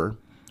Supper,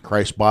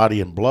 Christ's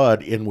body and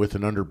blood, in with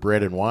and under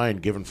bread and wine,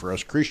 given for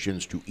us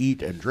Christians to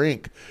eat and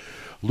drink,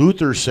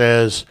 Luther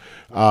says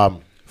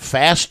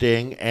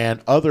fasting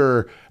and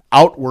other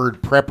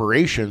outward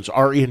preparations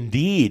are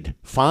indeed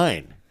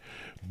fine,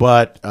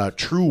 but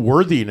true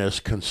worthiness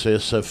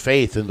consists of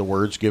faith in the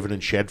words given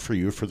and shed for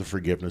you for the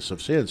forgiveness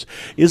of sins.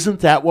 Isn't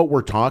that what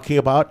we're talking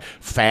about?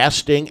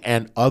 Fasting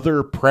and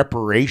other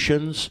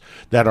preparations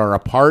that are a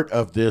part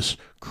of this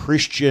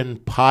Christian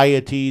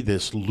piety,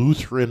 this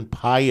Lutheran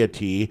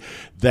piety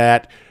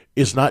that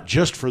is not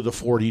just for the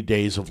 40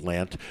 days of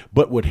Lent,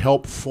 but would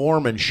help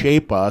form and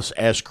shape us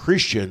as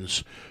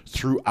Christians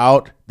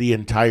throughout the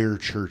entire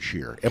church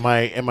year. Am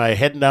I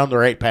heading down the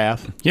right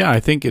path? Yeah, I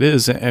think it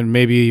is. And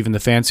maybe even the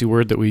fancy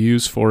word that we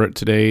use for it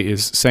today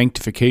is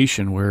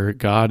sanctification, where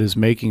God is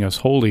making us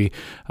holy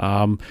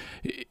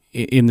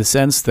in the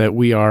sense that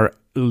we are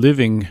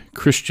living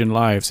Christian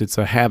lives. It's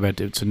a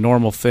habit. It's a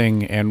normal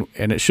thing. And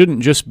it shouldn't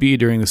just be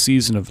during the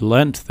season of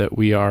Lent that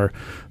we are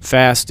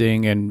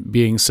fasting and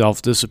being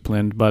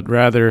self-disciplined, but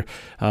rather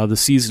the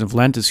season of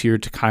Lent is here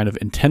to kind of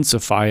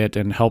intensify it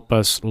and help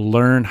us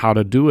learn how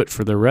to do it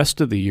for the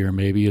rest of the year,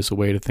 maybe is a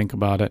way to think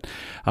about it.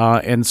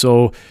 And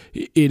so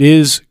it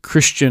is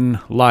Christian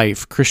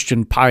life,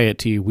 Christian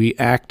piety. We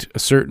act a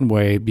certain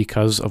way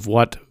because of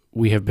what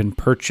we have been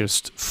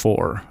purchased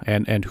for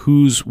and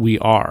whose we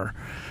are.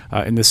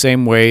 In the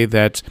same way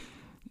that,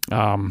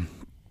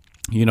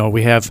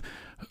 we have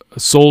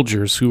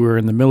soldiers who are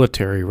in the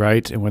military,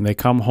 right? And when they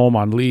come home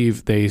on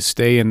leave, they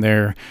stay in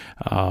their,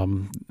 I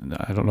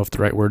don't know if the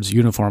right word is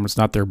uniform. It's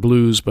not their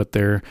blues, but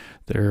their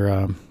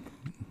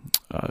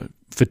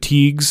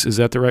fatigues. Is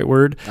that the right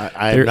word?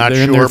 I'm not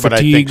sure, but I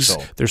think so.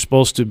 They're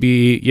supposed to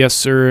be yes,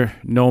 sir,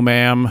 no,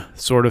 ma'am,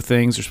 sort of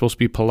things. They're supposed to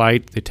be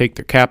polite. They take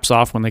their caps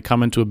off when they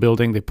come into a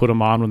building. They put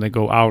them on when they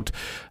go out.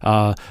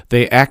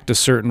 They act a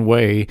certain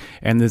way.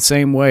 And the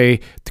same way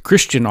the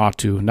Christian ought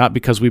to, not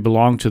because we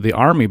belong to the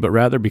army, but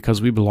rather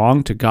because we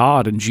belong to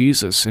God and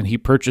Jesus. And he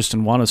purchased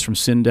and won us from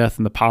sin, death,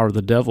 and the power of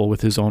the devil with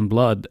his own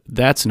blood.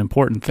 That's an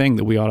important thing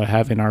that we ought to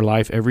have in our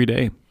life every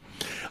day.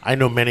 I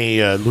know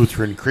many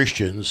Lutheran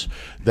Christians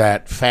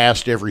that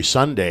fast every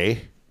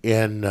Sunday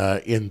in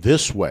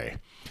this way.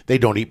 They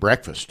don't eat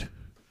breakfast,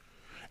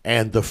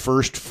 and the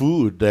first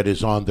food that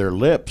is on their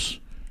lips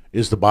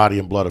is the body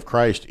and blood of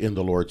Christ in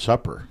the Lord's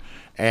Supper.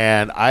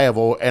 And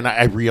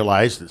I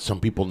realize that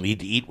some people need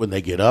to eat when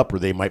they get up, or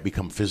they might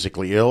become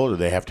physically ill, or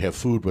they have to have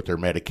food with their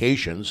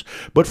medications.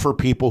 But for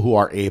people who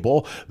are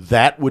able,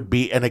 that would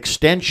be an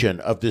extension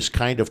of this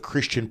kind of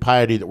Christian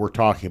piety that we're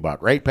talking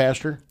about, right,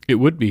 Pastor? It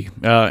would be,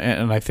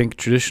 and I think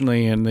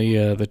traditionally in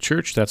the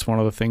church, that's one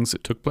of the things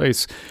that took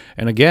place.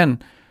 And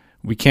again,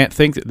 we can't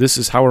think that this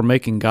is how we're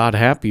making God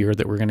happy or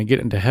that we're going to get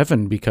into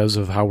heaven because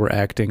of how we're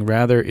acting.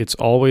 Rather, it's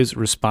always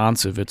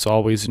responsive. It's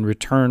always in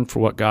return for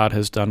what God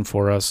has done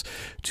for us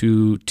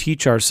to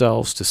teach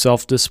ourselves, to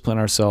self-discipline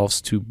ourselves,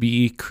 to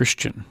be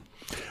Christian.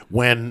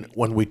 When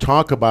we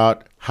talk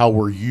about how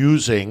we're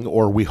using,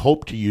 or we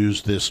hope to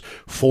use, this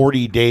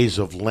 40 days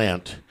of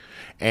Lent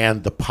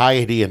and the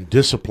piety and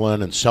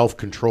discipline and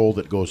self-control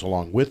that goes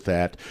along with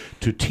that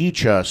to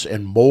teach us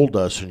and mold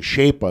us and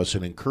shape us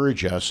and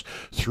encourage us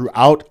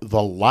throughout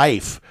the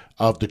life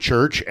of the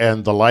church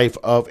and the life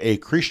of a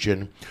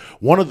Christian,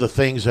 one of the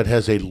things that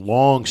has a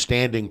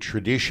long-standing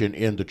tradition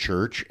in the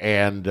church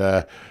and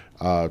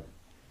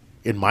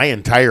in my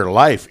entire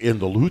life in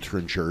the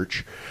Lutheran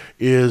Church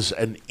is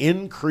an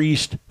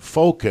increased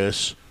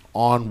focus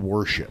on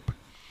worship.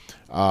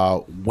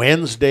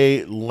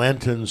 Wednesday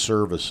Lenten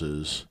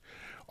services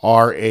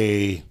are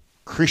a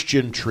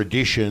Christian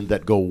tradition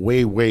that go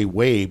way, way,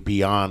 way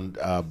beyond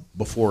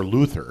before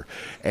Luther,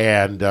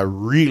 and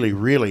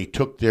really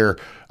took their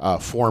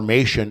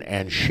formation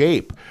and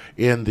shape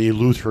in the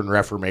Lutheran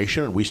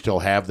Reformation, and we still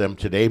have them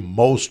today.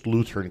 Most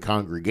Lutheran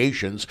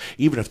congregations,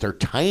 even if they're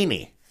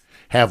tiny,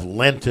 have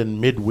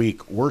Lenten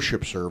midweek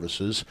worship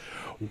services.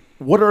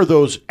 What are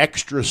those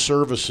extra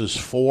services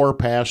for,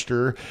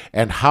 Pastor,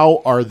 and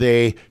how are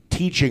they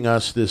teaching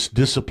us this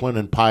discipline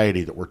and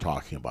piety that we're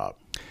talking about?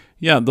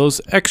 Yeah, those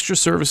extra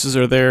services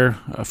are there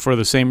for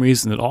the same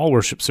reason that all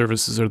worship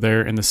services are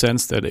there, in the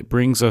sense that it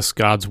brings us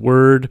God's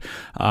Word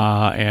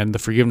and the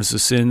forgiveness of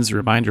sins, a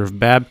reminder of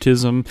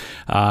baptism.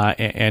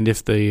 And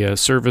if the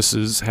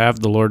services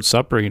have the Lord's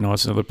Supper,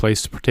 it's another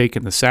place to partake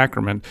in the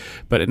sacrament.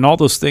 But in all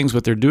those things,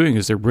 what they're doing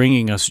is they're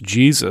bringing us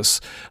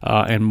Jesus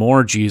and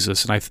more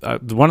Jesus.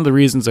 And one of the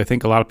reasons I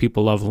think a lot of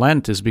people love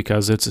Lent is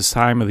because it's this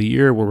time of the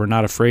year where we're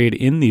not afraid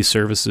in these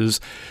services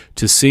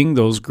to sing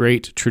those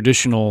great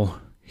traditional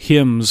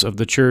hymns of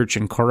the church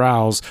and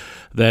chorales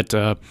that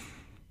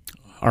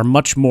are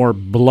much more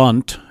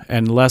blunt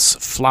and less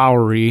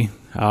flowery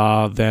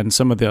than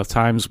some of the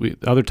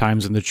other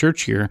times in the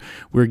church here.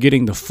 We're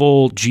getting the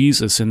full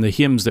Jesus in the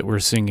hymns that we're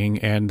singing,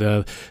 and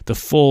the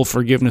full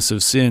forgiveness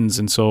of sins.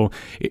 And so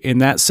in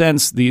that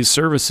sense, these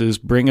services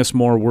bring us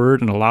more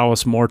word and allow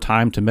us more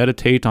time to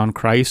meditate on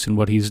Christ and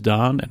what he's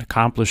done and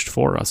accomplished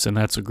for us, and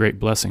that's a great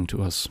blessing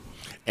to us.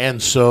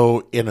 And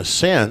so, in a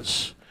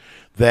sense,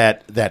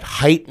 that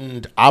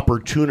heightened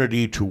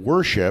opportunity to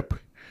worship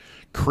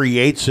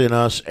creates in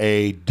us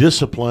a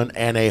discipline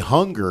and a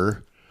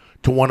hunger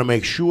to want to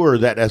make sure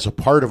that as a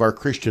part of our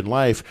Christian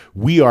life,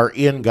 we are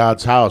in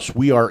God's house.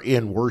 We are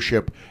in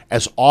worship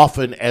as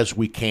often as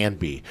we can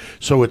be.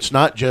 So it's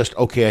not just,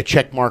 okay, I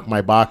check mark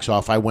my box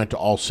off. I went to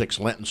all 6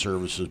 Lenten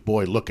services.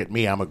 Boy, look at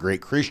me. I'm a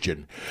great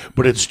Christian.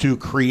 But it's to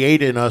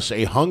create in us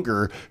a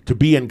hunger to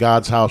be in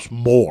God's house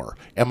more.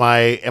 Am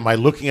I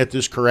looking at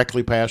this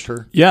correctly,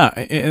 Pastor? Yeah,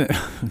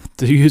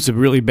 to use a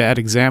really bad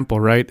example,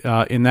 right?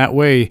 In that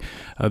way,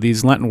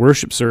 these Lenten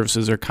worship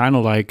services are kind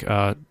of like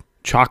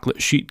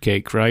chocolate sheet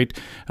cake, right?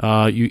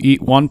 You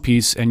eat one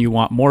piece and you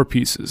want more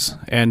pieces.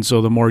 And so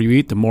the more you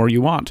eat, the more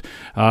you want.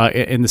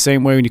 In the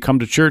same way, when you come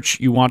to church,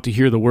 you want to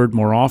hear the word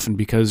more often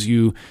because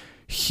you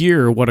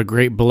hear what a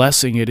great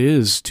blessing it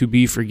is to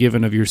be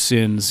forgiven of your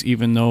sins,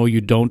 even though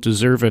you don't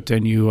deserve it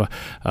and you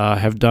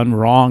have done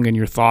wrong in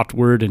your thought,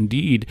 word, and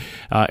deed.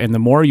 And the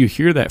more you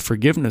hear that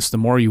forgiveness, the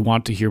more you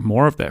want to hear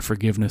more of that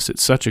forgiveness.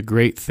 It's such a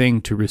great thing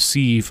to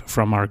receive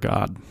from our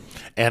God.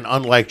 And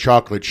unlike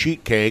chocolate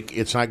sheet cake,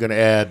 it's not going to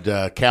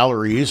add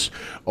calories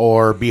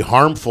or be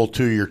harmful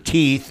to your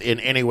teeth in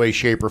any way,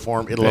 shape, or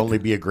form. It'll only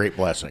be a great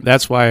blessing.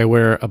 That's why I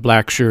wear a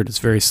black shirt. It's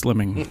very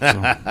slimming.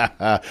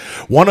 So.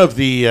 One of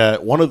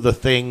the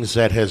things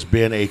that has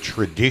been a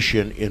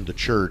tradition in the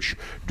church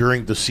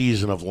during the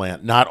season of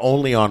Lent, not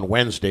only on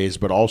Wednesdays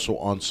but also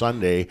on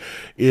Sunday,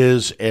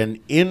 is an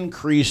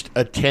increased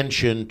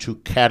attention to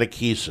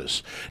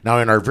catechesis. Now,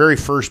 in our very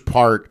first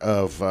part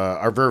of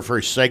our very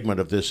first segment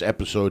of this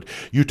episode,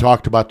 you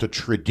talked about the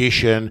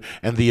tradition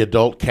and the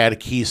adult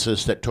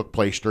catechesis that took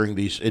place during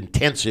these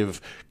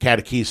intensive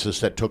catechesis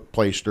that took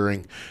place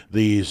during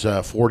these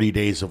 40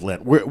 days of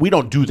Lent. We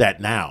don't do that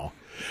now,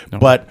 no.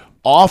 But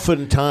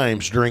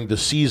oftentimes during the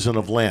season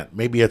of Lent,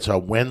 maybe it's a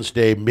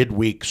Wednesday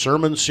midweek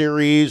sermon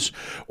series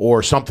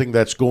or something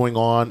that's going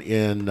on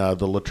in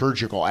the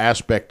liturgical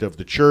aspect of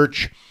the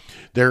church,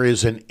 there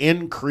is an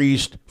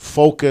increased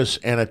focus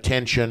and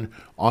attention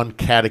on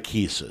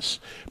catechesis.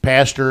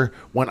 Pastor,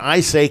 when I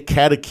say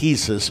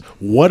catechesis,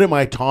 what am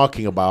I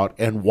talking about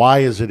and why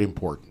is it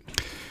important?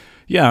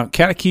 Yeah,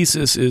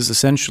 catechesis is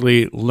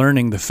essentially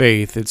learning the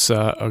faith. It's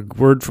a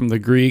word from the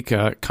Greek,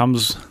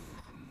 comes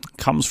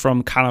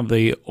from kind of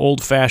the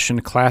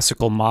old-fashioned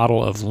classical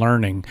model of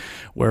learning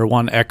where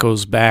one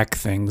echoes back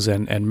things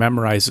and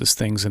memorizes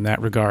things in that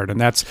regard.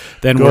 And that's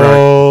then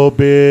Go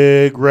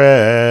Big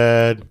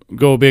Red.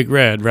 Go Big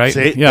Red, right?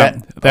 See, yeah,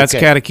 that's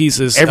okay.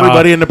 Catechesis.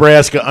 Everybody in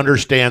Nebraska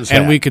understands that.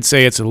 And we could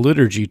say it's a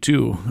liturgy,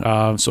 too.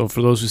 So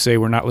for those who say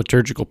we're not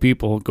liturgical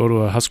people, go to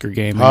a Husker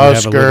game. And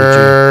Husker. You have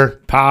a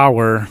liturgy.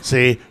 Power.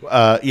 See,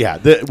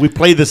 we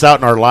play this out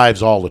in our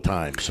lives all the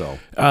time. So,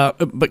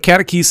 but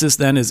catechesis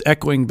then is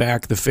echoing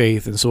back the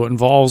faith, and so it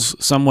involves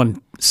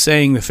someone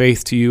saying the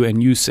faith to you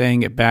and you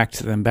saying it back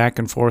to them, back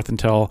and forth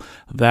until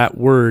that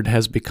word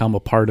has become a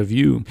part of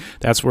you.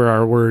 That's where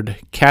our word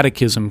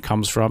catechism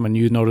comes from. And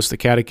you notice the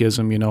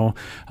catechism,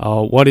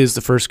 what is the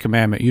first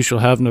commandment? You shall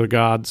have no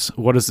gods.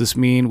 What does this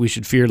mean? We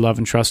should fear, love,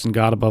 and trust in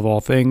God above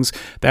all things.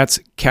 That's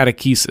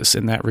catechesis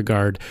in that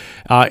regard.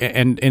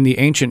 And in the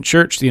ancient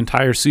church, the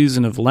entire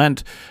season of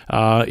Lent,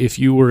 if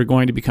you were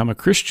going to become a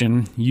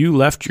Christian, you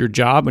left your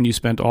job and you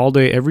spent all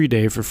day, every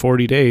day for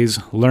 40 days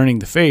learning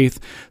the faith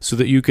so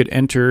that you could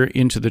enter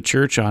into the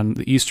church on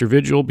the Easter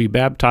Vigil, be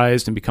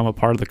baptized, and become a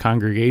part of the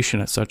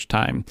congregation at such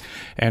time.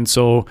 And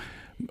so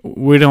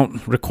we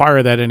don't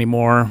require that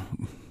anymore.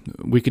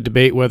 We could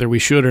debate whether we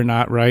should or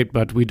not, right?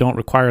 But we don't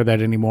require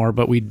that anymore.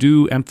 But we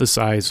do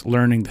emphasize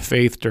learning the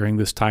faith during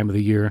this time of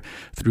the year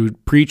through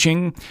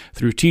preaching,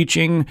 through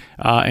teaching,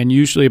 and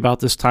usually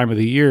about this time of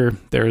the year,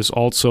 there's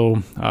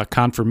also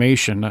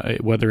confirmation,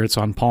 whether it's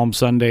on Palm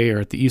Sunday or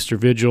at the Easter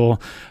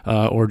Vigil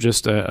or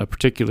just a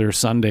particular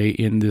Sunday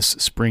in this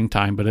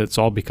springtime. But it's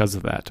all because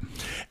of that.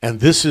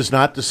 And this is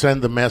not to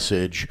send the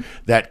message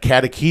that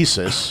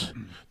catechesis,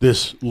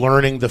 this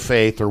learning the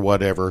faith or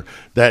whatever,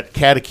 that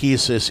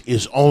catechesis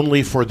is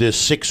only for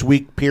this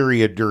 6-week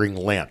period during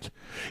Lent.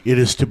 It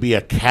is to be a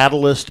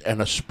catalyst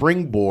and a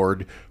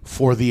springboard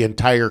for the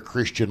entire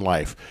Christian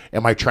life.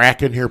 Am I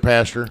tracking here,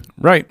 Pastor?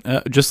 Right.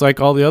 Just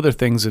like all the other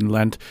things in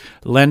Lent,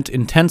 Lent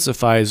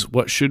intensifies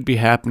what should be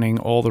happening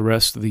all the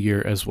rest of the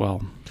year as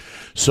well.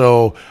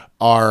 So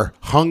our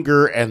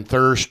hunger and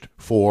thirst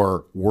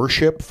for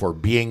worship, for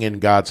being in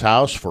God's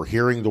house, for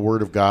hearing the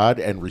Word of God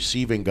and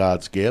receiving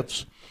God's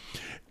gifts,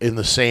 in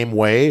the same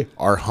way,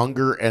 our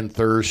hunger and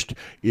thirst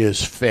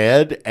is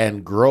fed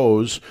and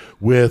grows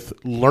with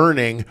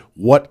learning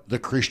what the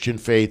Christian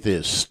faith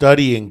is,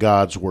 studying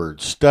God's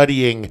Word,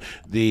 studying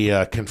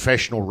the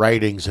confessional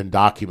writings and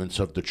documents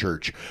of the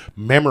church,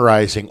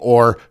 memorizing,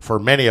 or for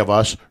many of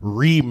us,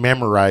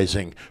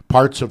 rememorizing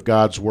parts of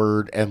God's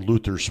Word and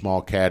Luther's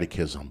Small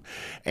Catechism.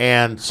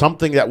 And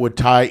something that would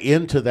tie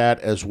into that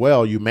as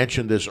well, you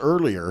mentioned this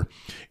earlier,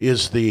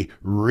 is the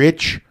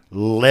rich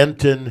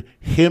Lenten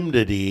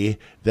hymnody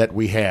that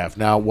we have.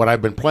 Now, what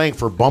I've been playing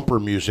for bumper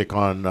music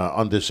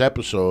on this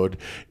episode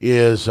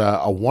is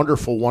a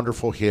wonderful,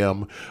 wonderful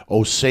hymn,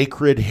 O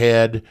Sacred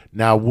Head,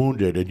 Now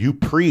Wounded. And you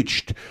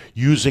preached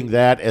using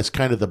that as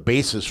kind of the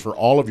basis for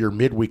all of your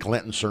midweek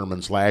Lenten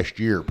sermons last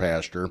year,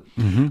 Pastor.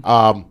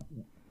 Mm-hmm.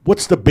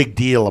 What's the big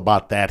deal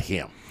about that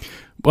hymn?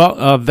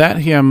 Well, that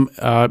hymn,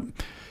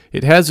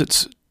 it has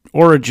its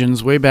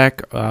origins way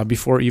back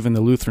before even the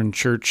Lutheran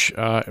Church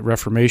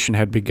Reformation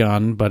had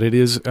begun, but it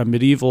is a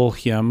medieval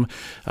hymn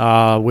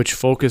which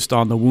focused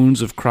on the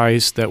wounds of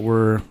Christ that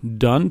were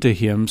done to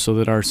him so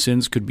that our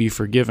sins could be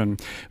forgiven.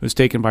 It was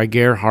taken by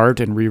Gerhard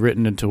and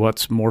rewritten into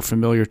what's more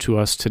familiar to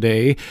us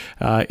today.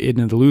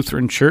 In the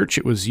Lutheran Church,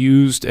 it was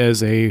used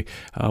as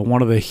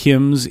one of the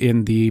hymns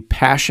in the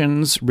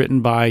Passions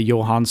written by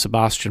Johann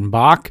Sebastian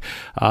Bach.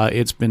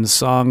 It's been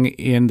sung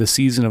in the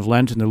season of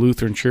Lent in the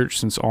Lutheran Church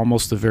since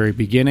almost the very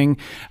beginning.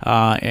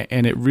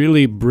 And it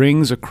really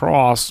brings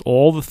across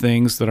all the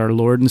things that our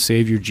Lord and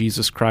Savior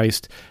Jesus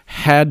Christ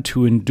had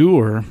to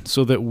endure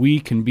so that we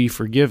can be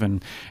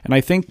forgiven. And I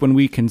think when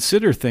we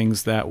consider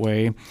things that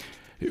way,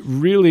 it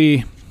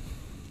really,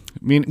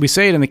 we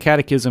say it in the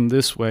Catechism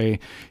this way: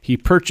 He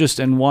purchased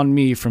and won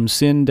me from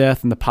sin,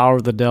 death, and the power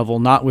of the devil,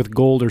 not with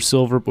gold or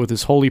silver, but with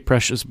His holy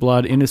precious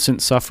blood,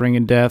 innocent suffering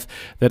and death,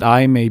 that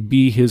I may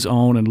be His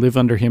own and live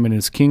under Him in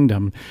His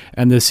kingdom.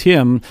 And this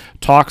hymn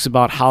talks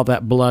about how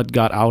that blood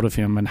got out of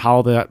Him and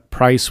how that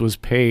price was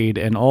paid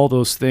and all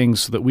those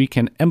things, so that we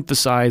can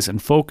emphasize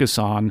and focus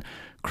on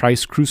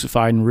Christ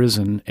crucified and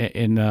risen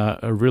in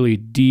a really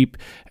deep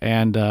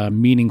and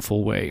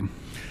meaningful way.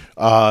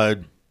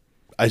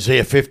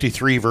 Isaiah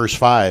 53, verse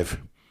 5,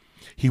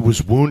 He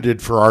was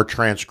wounded for our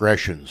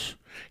transgressions.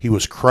 He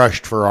was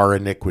crushed for our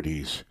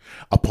iniquities.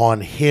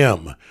 Upon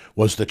Him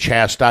was the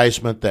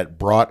chastisement that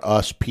brought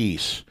us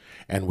peace,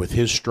 and with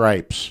His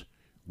stripes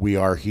we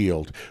are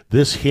healed.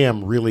 This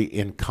hymn really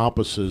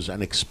encompasses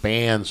and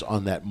expands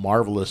on that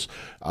marvelous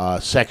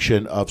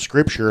section of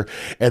Scripture.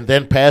 And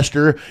then,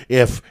 Pastor,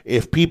 if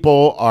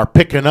people are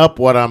picking up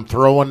what I'm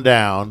throwing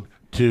down,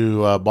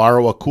 to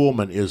borrow a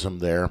Kuhlman-ism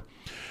there,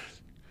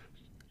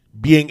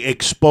 being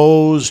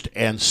exposed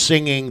and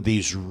singing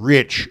these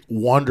rich,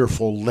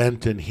 wonderful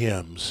Lenten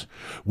hymns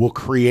will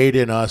create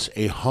in us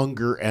a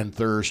hunger and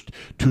thirst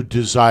to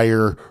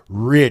desire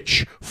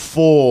rich,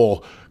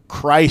 full,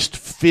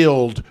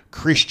 Christ-filled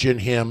Christian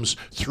hymns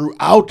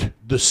throughout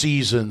the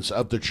seasons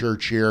of the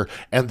church year,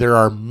 and there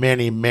are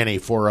many, many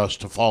for us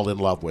to fall in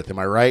love with. Am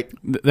I right?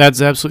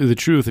 That's absolutely the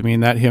truth. I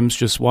mean, that hymn's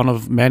just one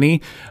of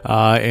many,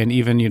 and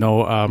even,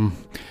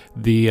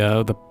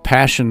 the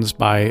Passions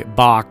by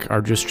Bach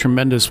are just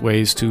tremendous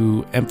ways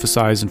to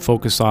emphasize and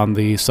focus on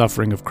the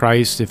suffering of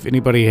Christ. If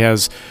anybody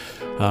has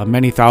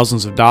many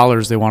thousands of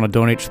dollars they want to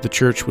donate to the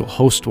church, we'll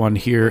host one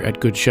here at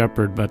Good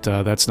Shepherd, but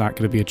that's not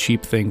going to be a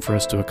cheap thing for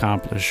us to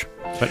accomplish.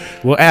 But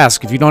we'll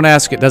ask. If you don't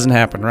ask, it doesn't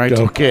happen, right?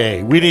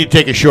 Okay, we need to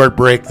take a short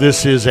break.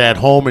 This is At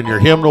Home in Your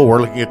Hymnal.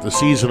 We're looking at the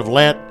season of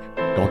Lent.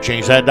 Don't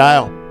change that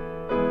dial.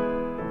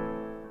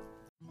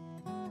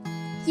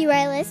 You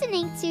are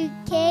listening to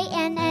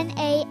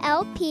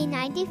KNNA-LP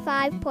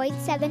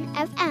 95.7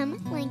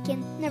 FM,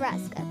 Lincoln,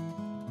 Nebraska.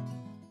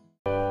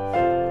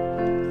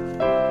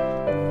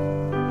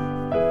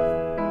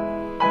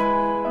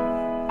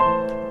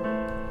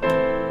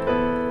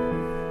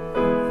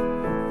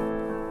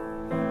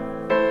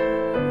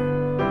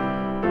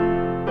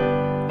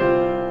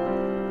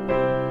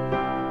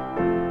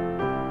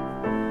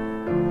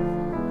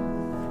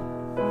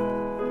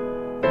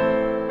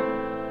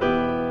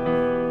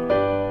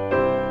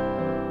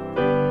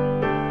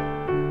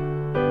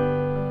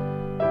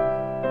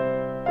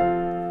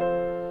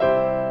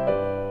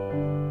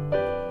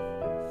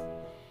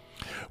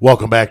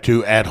 Welcome back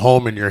to At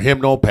Home in Your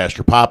Hymnal.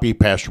 Pastor Poppy,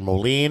 Pastor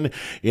Moline.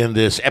 In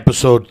this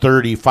episode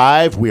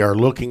 35, we are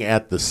looking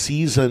at the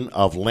season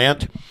of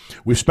Lent.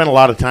 We've spent a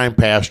lot of time,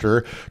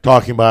 Pastor,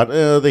 talking about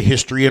the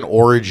history and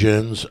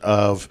origins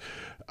of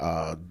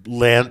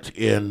Lent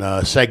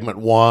in segment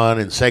 1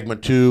 and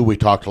segment 2. We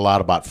talked a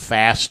lot about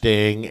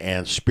fasting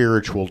and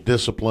spiritual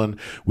discipline.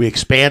 We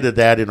expanded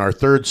that in our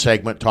third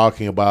segment,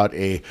 talking about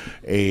a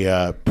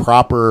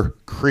proper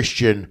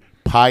Christian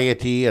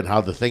piety and how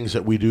the things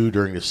that we do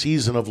during the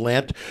season of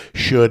Lent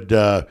should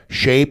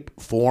shape,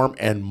 form,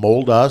 and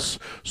mold us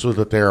so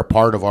that they're a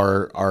part of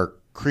our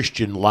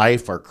Christian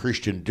life, our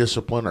Christian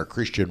discipline, our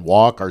Christian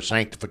walk, our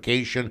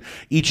sanctification,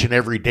 each and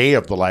every day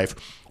of the life.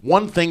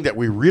 One thing that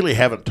we really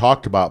haven't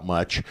talked about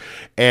much,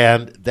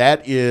 and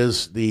that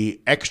is the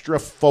extra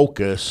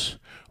focus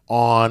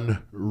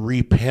on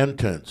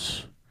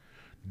repentance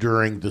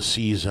during the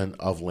season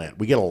of Lent.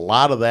 We get a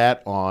lot of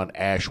that on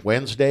Ash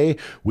Wednesday.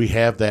 We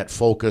have that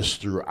focus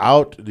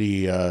throughout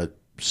the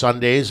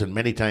Sundays and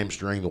many times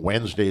during the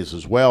Wednesdays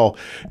as well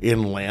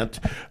in Lent.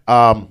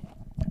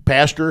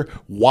 Pastor,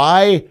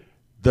 why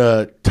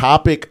the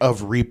topic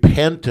of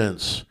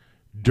repentance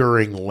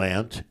during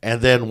Lent?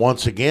 And then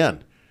once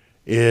again,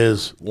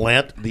 is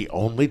Lent the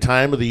only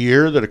time of the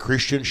year that a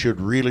Christian should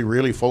really,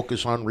 really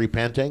focus on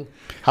repenting?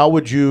 How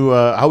would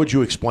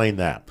you explain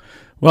that?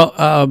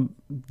 Well,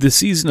 the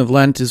season of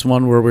Lent is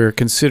one where we're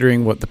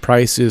considering what the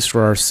price is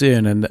for our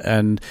sin,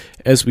 and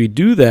as we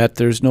do that,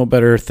 there's no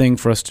better thing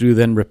for us to do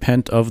than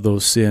repent of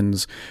those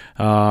sins.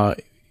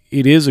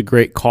 It is a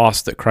great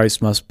cost that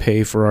Christ must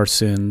pay for our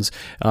sins,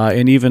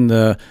 and even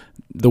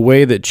the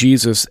way that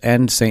Jesus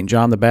and St.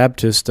 John the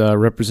Baptist,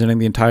 representing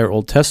the entire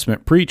Old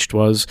Testament, preached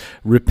was,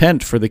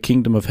 repent, for the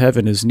kingdom of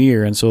heaven is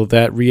near. And so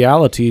that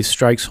reality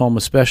strikes home,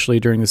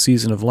 especially during the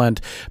season of Lent.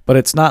 But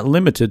it's not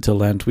limited to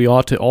Lent. We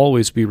ought to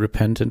always be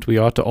repentant. We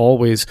ought to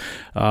always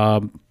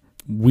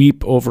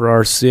weep over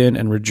our sin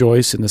and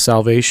rejoice in the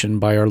salvation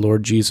by our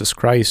Lord Jesus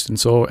Christ. And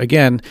so,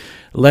 again,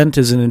 Lent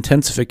is an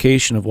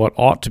intensification of what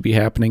ought to be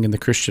happening in the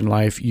Christian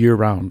life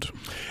year-round.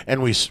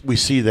 And we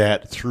see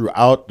that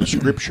throughout the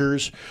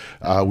Scriptures.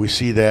 We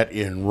see that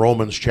in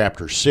Romans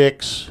chapter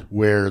 6,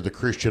 where the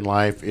Christian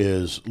life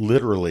is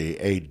literally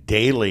a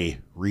daily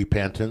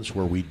repentance,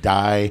 where we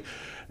die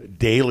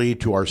daily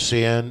to our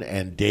sin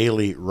and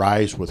daily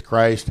rise with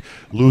Christ.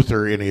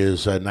 Luther, in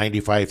his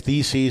 95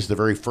 Theses, the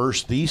very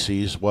first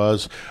thesis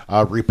was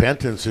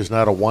repentance is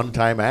not a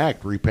one-time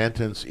act.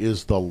 Repentance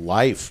is the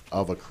life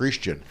of a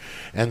Christian.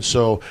 And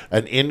so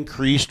an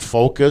increased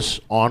focus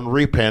on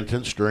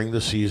repentance during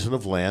the season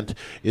of Lent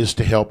is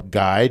to help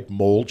guide,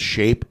 mold,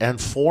 shape,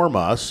 and form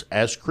us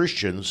as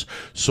Christians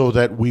so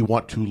that we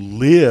want to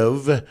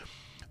live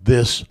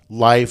this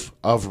life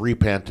of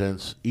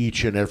repentance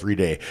each and every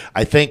day.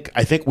 I think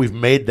we've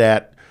made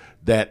that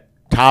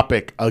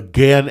topic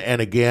again and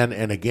again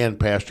and again,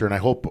 Pastor, and I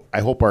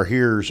hope our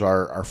hearers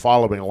are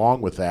following along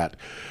with that.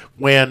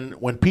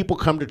 When people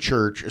come to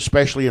church,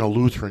 especially in a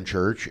Lutheran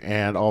church,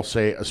 and I'll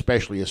say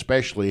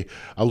especially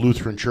a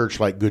Lutheran church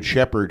like Good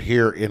Shepherd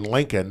here in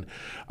Lincoln,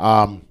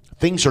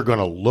 things are going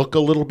to look a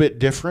little bit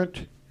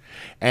different,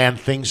 and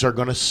things are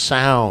going to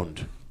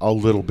sound a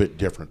little bit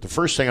different. The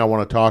first thing I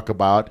want to talk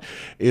about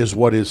is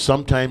what is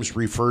sometimes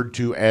referred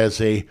to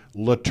as a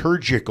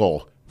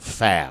liturgical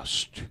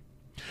fast.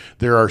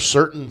 There are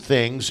certain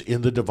things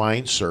in the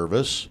divine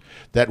service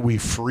that we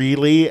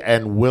freely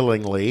and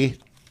willingly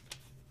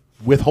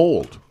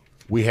withhold.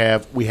 We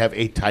have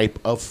a type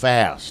of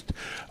fast.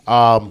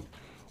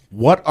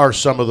 What are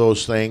some of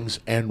those things,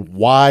 and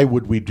why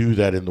would we do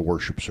that in the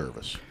worship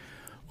service?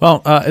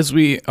 Well, as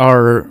we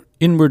are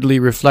inwardly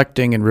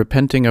reflecting and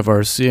repenting of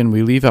our sin,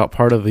 we leave out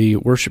part of the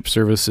worship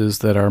services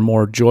that are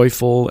more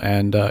joyful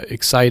and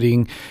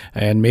exciting,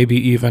 and maybe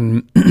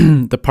even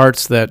the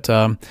parts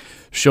that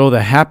show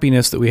the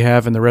happiness that we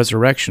have in the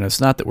resurrection.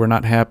 It's not that we're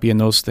not happy in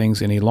those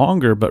things any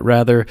longer, but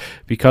rather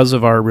because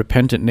of our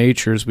repentant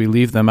natures, we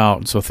leave them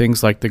out. So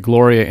things like the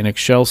Gloria in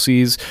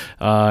Excelsis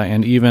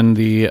and even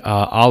the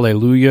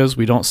Alleluias.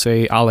 We don't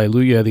say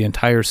Alleluia the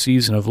entire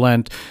season of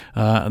Lent.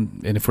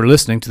 And if we're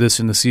listening to this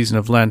in the season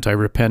of Lent, I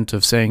repent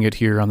of saying it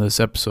here on this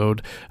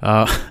episode.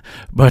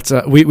 But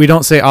we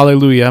don't say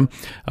Alleluia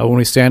when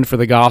we stand for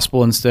the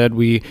gospel. Instead,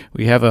 we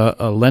have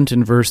a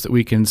Lenten verse that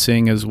we can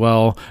sing as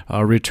well.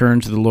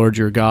 Return to the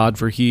Lord your God,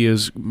 for he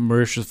is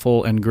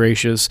merciful and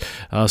gracious,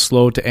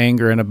 slow to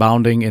anger and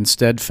abounding in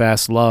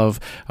steadfast love.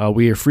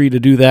 We are free to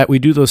do that. We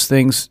do those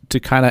things to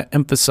kind of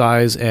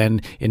emphasize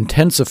and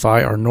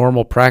intensify our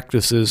normal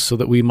practices so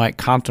that we might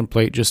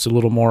contemplate just a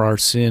little more our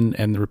sin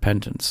and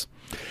repentance.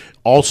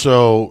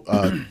 Also,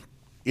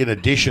 in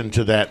addition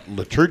to that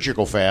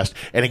liturgical fast,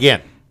 and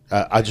again,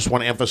 I just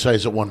want to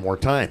emphasize it one more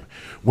time.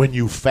 When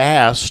you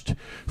fast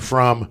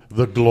from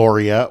the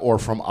Gloria or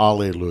from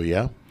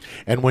Alleluia,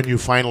 and when you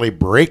finally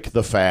break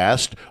the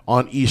fast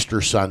on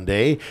Easter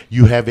Sunday,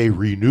 you have a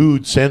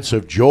renewed sense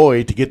of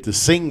joy to get to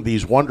sing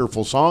these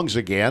wonderful songs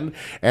again,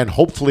 and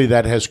hopefully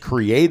that has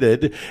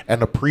created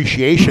an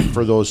appreciation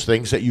for those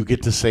things that you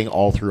get to sing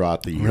all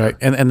throughout the year. Right,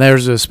 and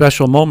there's a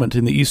special moment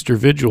in the Easter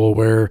Vigil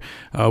where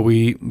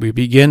we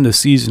begin the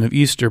season of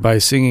Easter by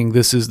singing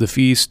 "This is the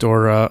Feast"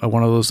 or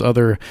one of those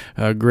other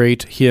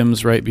great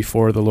hymns right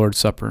before the Lord's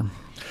Supper.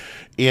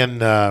 In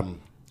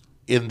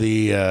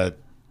the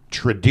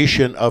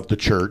tradition of the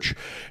church,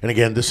 and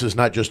again, this is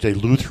not just a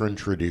Lutheran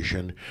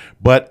tradition,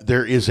 but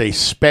there is a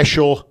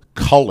special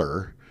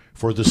color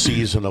for the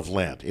season of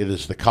Lent. It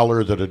is the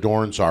color that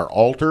adorns our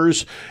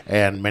altars,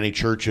 and many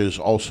churches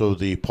also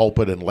the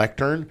pulpit and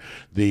lectern,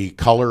 the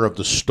color of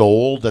the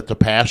stole that the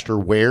pastor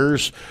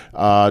wears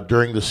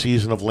during the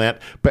season of Lent.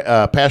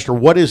 Pastor,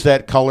 what is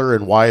that color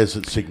and why is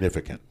it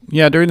significant?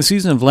 Yeah, during the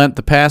season of Lent,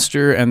 the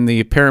pastor and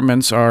the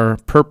paraments are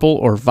purple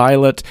or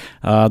violet.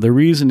 The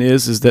reason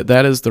is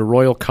that is the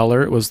royal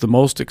color. It was the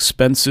most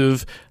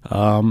expensive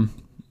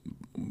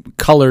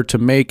color to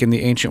make in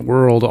the ancient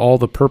world. All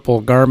the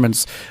purple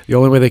garments, the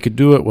only way they could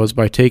do it was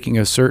by taking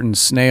a certain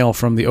snail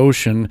from the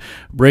ocean,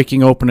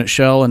 breaking open its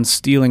shell, and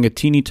stealing a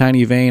teeny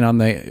tiny vein on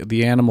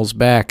the animal's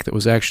back that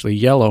was actually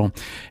yellow.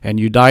 And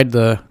you dyed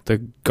the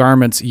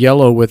garments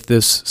yellow with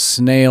this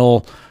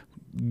snail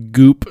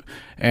goop,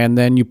 and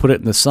then you put it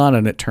in the sun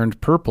and it turned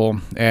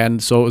purple.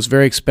 And so it was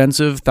very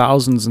expensive.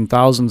 Thousands and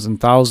thousands and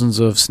thousands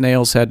of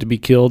snails had to be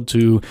killed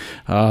to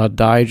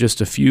dye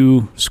just a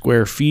few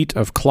square feet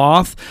of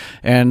cloth.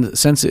 And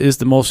since it is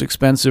the most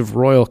expensive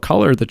royal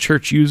color, the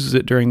church uses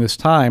it during this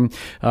time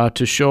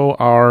to show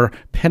our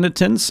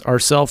penitence, our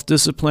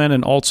self-discipline,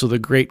 and also the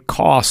great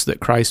cost that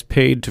Christ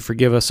paid to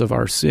forgive us of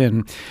our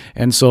sin.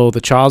 And so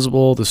the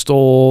chasuble, the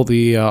stole,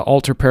 the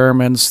altar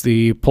paraments,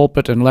 the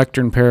pulpit and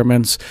lectern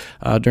paraments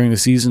during the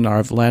season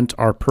of Lent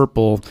are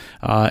purple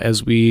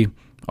as we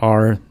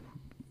are,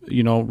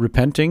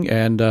 repenting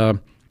and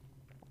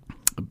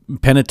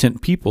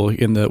penitent people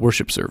in the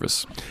worship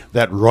service.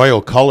 That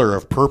royal color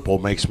of purple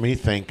makes me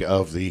think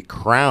of the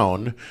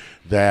crown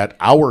that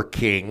our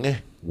king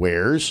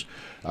wears.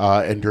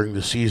 And during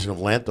the season of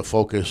Lent, the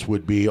focus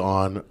would be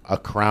on a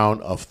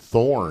crown of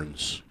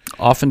thorns.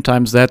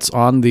 Oftentimes that's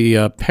on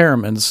the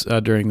paraments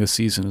during the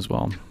season as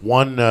well.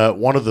 One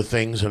of the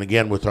things, and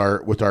again with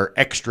our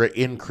extra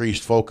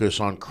increased focus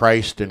on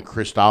Christ and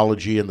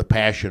Christology and the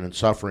passion and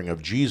suffering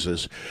of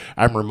Jesus,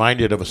 I'm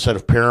reminded of a set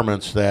of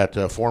paraments that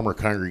a former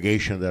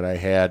congregation that I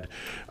had,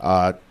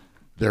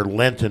 their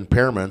Lenten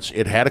paraments.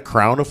 It had a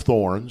crown of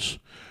thorns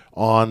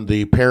on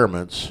the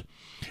paraments,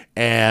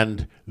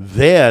 and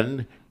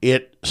then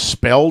it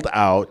spelled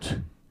out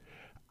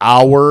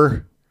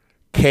our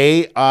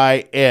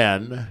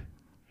K-I-N,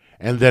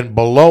 and then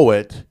below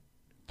it,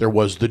 there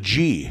was the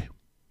G.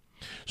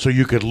 So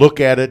you could look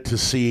at it to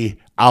see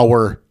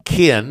our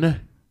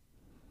kin,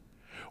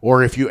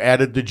 or if you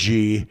added the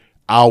G,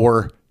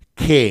 our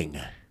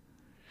king,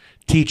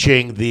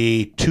 teaching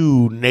the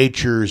two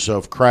natures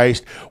of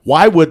Christ.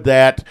 Why would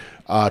that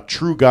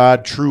true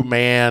God, true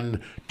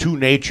man, two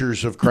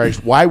natures of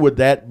Christ, why would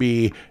that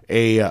be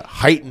a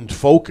heightened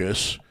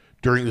focus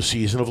during the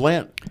season of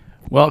Lent?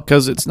 Well,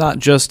 because it's not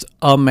just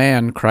a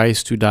man,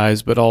 Christ, who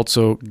dies, but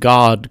also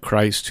God,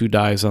 Christ, who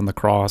dies on the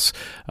cross.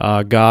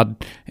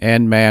 God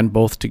and man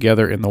both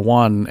together in the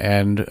one,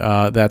 and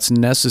that's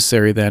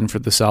necessary then for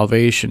the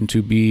salvation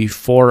to be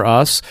for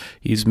us.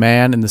 He's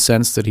man in the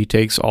sense that he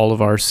takes all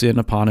of our sin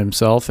upon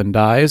himself and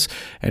dies,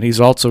 and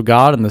he's also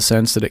God in the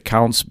sense that it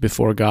counts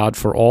before God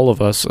for all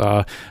of us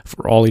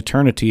for all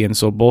eternity. And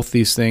so both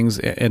these things,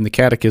 and the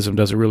Catechism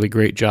does a really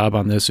great job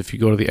on this. If you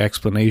go to the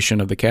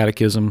explanation of the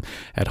Catechism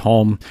at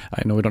home,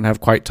 I know we don't have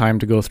quite time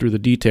to go through the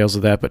details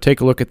of that, but take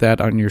a look at that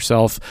on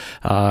yourself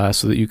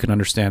so that you can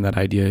understand that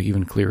idea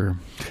even clearer.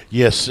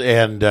 Yes,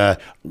 and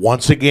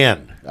once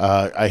again,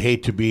 I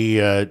hate to be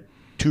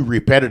too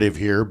repetitive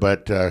here,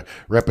 but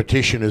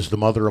repetition is the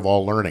mother of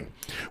all learning.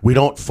 We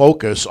don't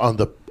focus on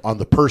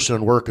the person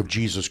and work of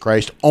Jesus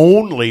Christ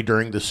only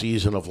during the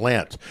season of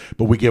Lent,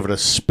 but we give it a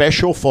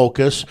special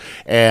focus,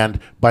 and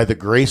by the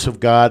grace of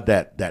God,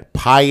 that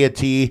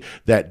piety,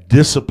 that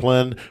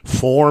discipline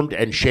formed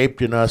and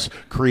shaped in us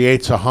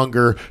creates a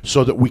hunger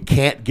so that we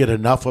can't get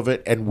enough of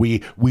it, and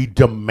we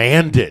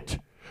demand it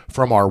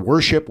from our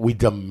worship. We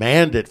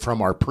demand it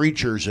from our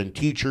preachers and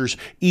teachers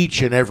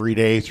each and every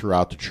day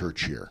throughout the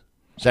church year.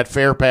 Is that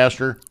fair,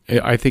 Pastor?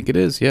 I think it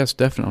is, yes,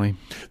 definitely.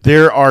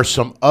 There are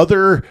some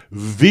other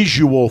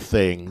visual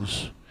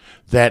things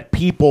that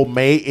people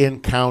may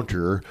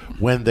encounter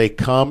when they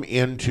come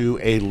into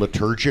a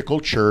liturgical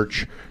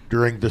church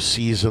during the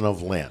season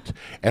of Lent.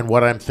 And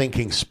what I'm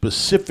thinking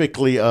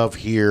specifically of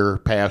here,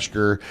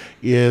 Pastor,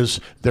 is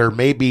there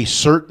may be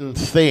certain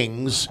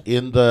things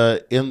in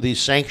the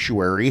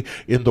sanctuary,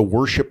 in the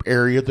worship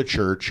area of the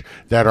church,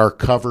 that are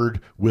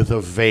covered with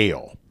a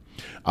veil.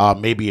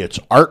 Maybe it's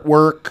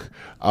artwork,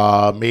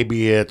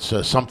 maybe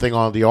it's something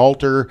on the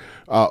altar.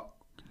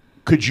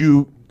 Could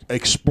you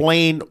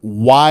explain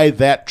why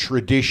that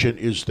tradition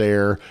is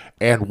there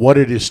and what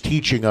it is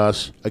teaching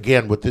us,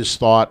 again, with this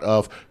thought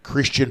of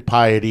Christian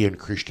piety and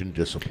Christian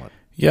discipline?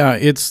 Yeah,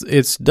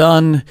 it's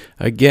done,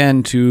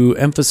 again, to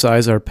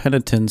emphasize our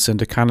penitence and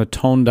to kind of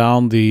tone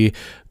down the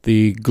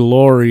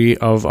glory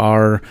of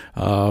our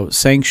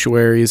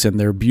sanctuaries and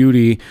their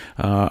beauty.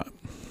 I'm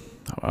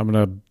going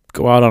to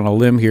go out on a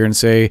limb here and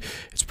say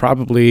it's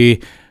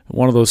probably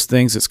one of those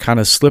things that's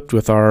kind of slipped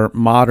with our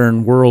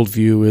modern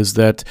worldview is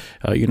that,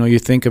 you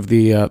think of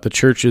the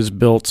churches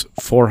built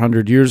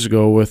 400 years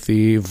ago with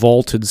the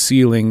vaulted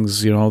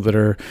ceilings, that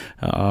are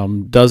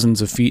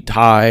dozens of feet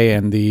high,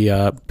 and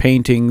the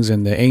paintings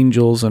and the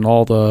angels and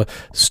all the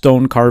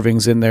stone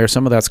carvings in there.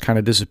 Some of that's kind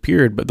of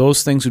disappeared, but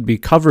those things would be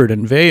covered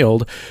and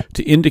veiled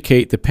to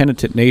indicate the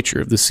penitent nature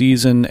of the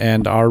season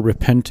and our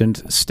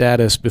repentant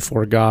status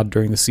before God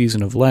during the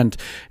season of Lent,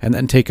 and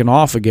then taken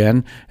off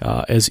again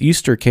as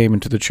Easter came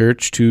into the church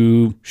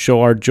to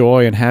show our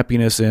joy and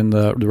happiness in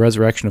the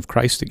resurrection of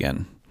Christ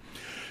again.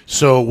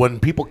 So when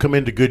people come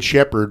into Good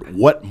Shepherd,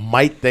 what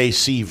might they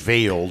see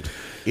veiled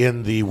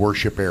in the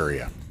worship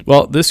area?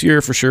 Well, this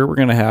year for sure we're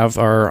going to have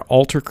our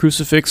altar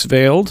crucifix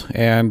veiled,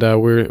 and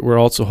we're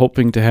also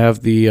hoping to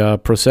have the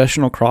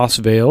processional cross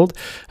veiled.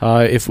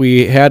 If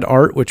we had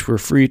art, which we're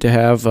free to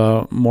have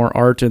more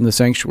art in the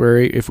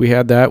sanctuary, if we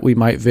had that, we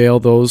might veil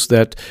those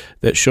that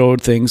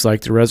showed things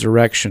like the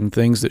resurrection,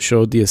 things that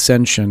showed the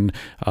ascension,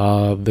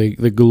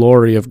 the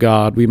glory of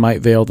God. We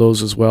might veil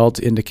those as well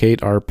to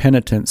indicate our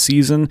penitent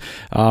season.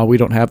 We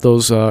don't have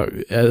those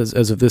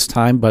as of this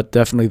time, but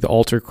definitely the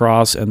altar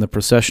cross and the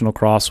processional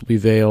cross will be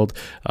veiled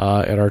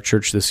at our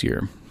church this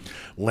year.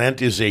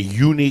 Lent is a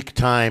unique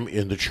time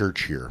in the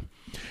church year.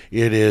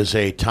 It is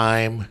a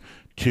time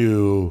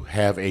to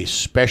have a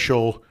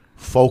special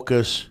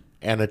focus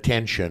and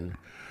attention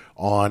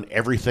on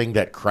everything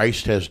that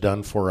Christ has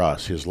done for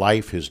us, his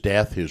life, his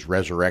death, his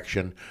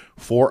resurrection,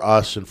 for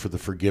us and for the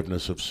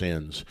forgiveness of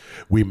sins.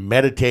 We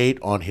meditate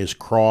on his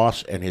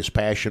cross and his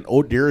passion.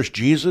 Oh, dearest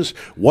Jesus,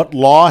 what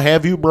law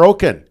have you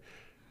broken?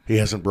 He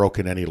hasn't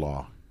broken any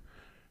law.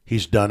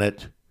 He's done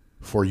it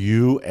for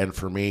you and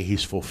for me.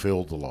 He's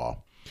fulfilled the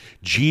law.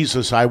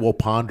 Jesus, I will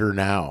ponder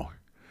now.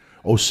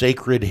 O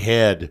sacred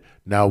head,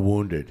 now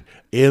wounded,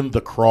 in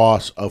the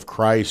cross of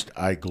Christ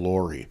I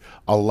glory.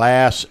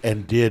 Alas,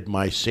 and did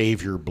my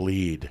Savior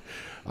bleed?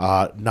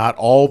 Not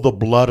all the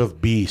blood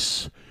of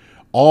beasts.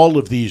 All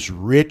of these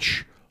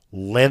rich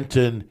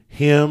Lenten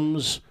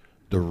hymns,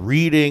 the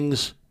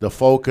readings, the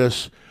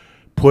focus,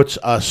 puts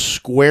us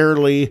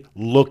squarely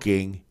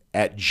looking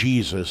at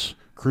Jesus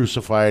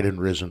crucified and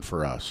risen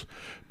for us.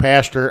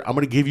 Pastor, I'm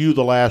going to give you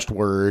the last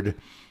word.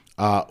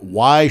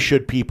 Why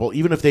should people,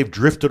 even if they've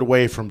drifted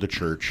away from the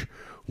church,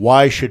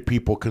 why should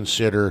people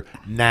consider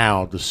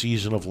now, the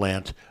season of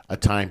Lent, a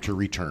time to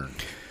return?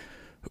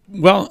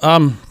 Well,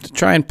 to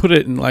try and put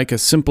it in like a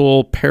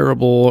simple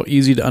parable,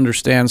 easy to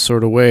understand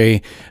sort of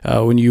way,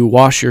 when you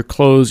wash your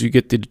clothes, you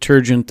get the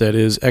detergent that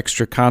is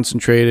extra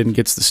concentrated and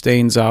gets the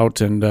stains out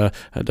and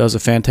does a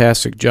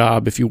fantastic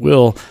job, if you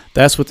will.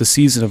 That's what the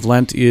season of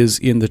Lent is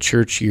in the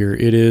church year.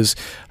 It is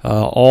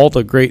all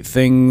the great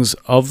things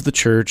of the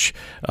church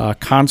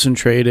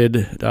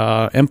concentrated,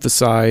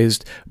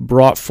 emphasized,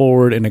 brought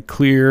forward in a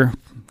clear,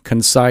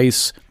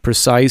 concise,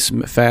 precise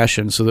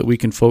fashion so that we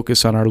can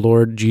focus on our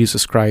Lord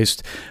Jesus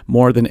Christ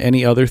more than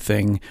any other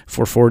thing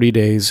for 40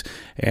 days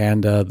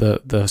and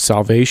the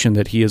salvation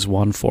that he has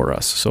won for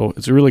us. So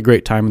it's a really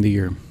great time of the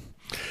year.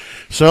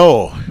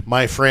 So,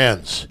 my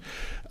friends,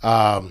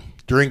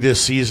 during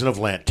this season of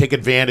Lent, take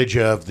advantage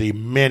of the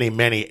many,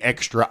 many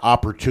extra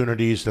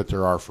opportunities that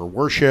there are for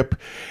worship,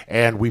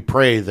 and we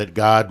pray that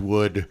God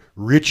would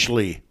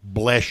richly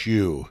bless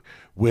you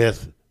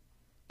with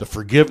the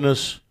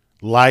forgiveness,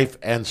 life,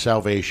 and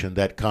salvation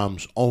that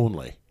comes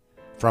only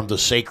from the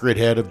sacred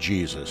head of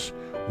Jesus,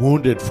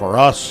 wounded for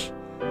us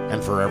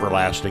and for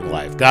everlasting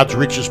life. God's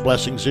richest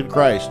blessings in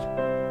Christ.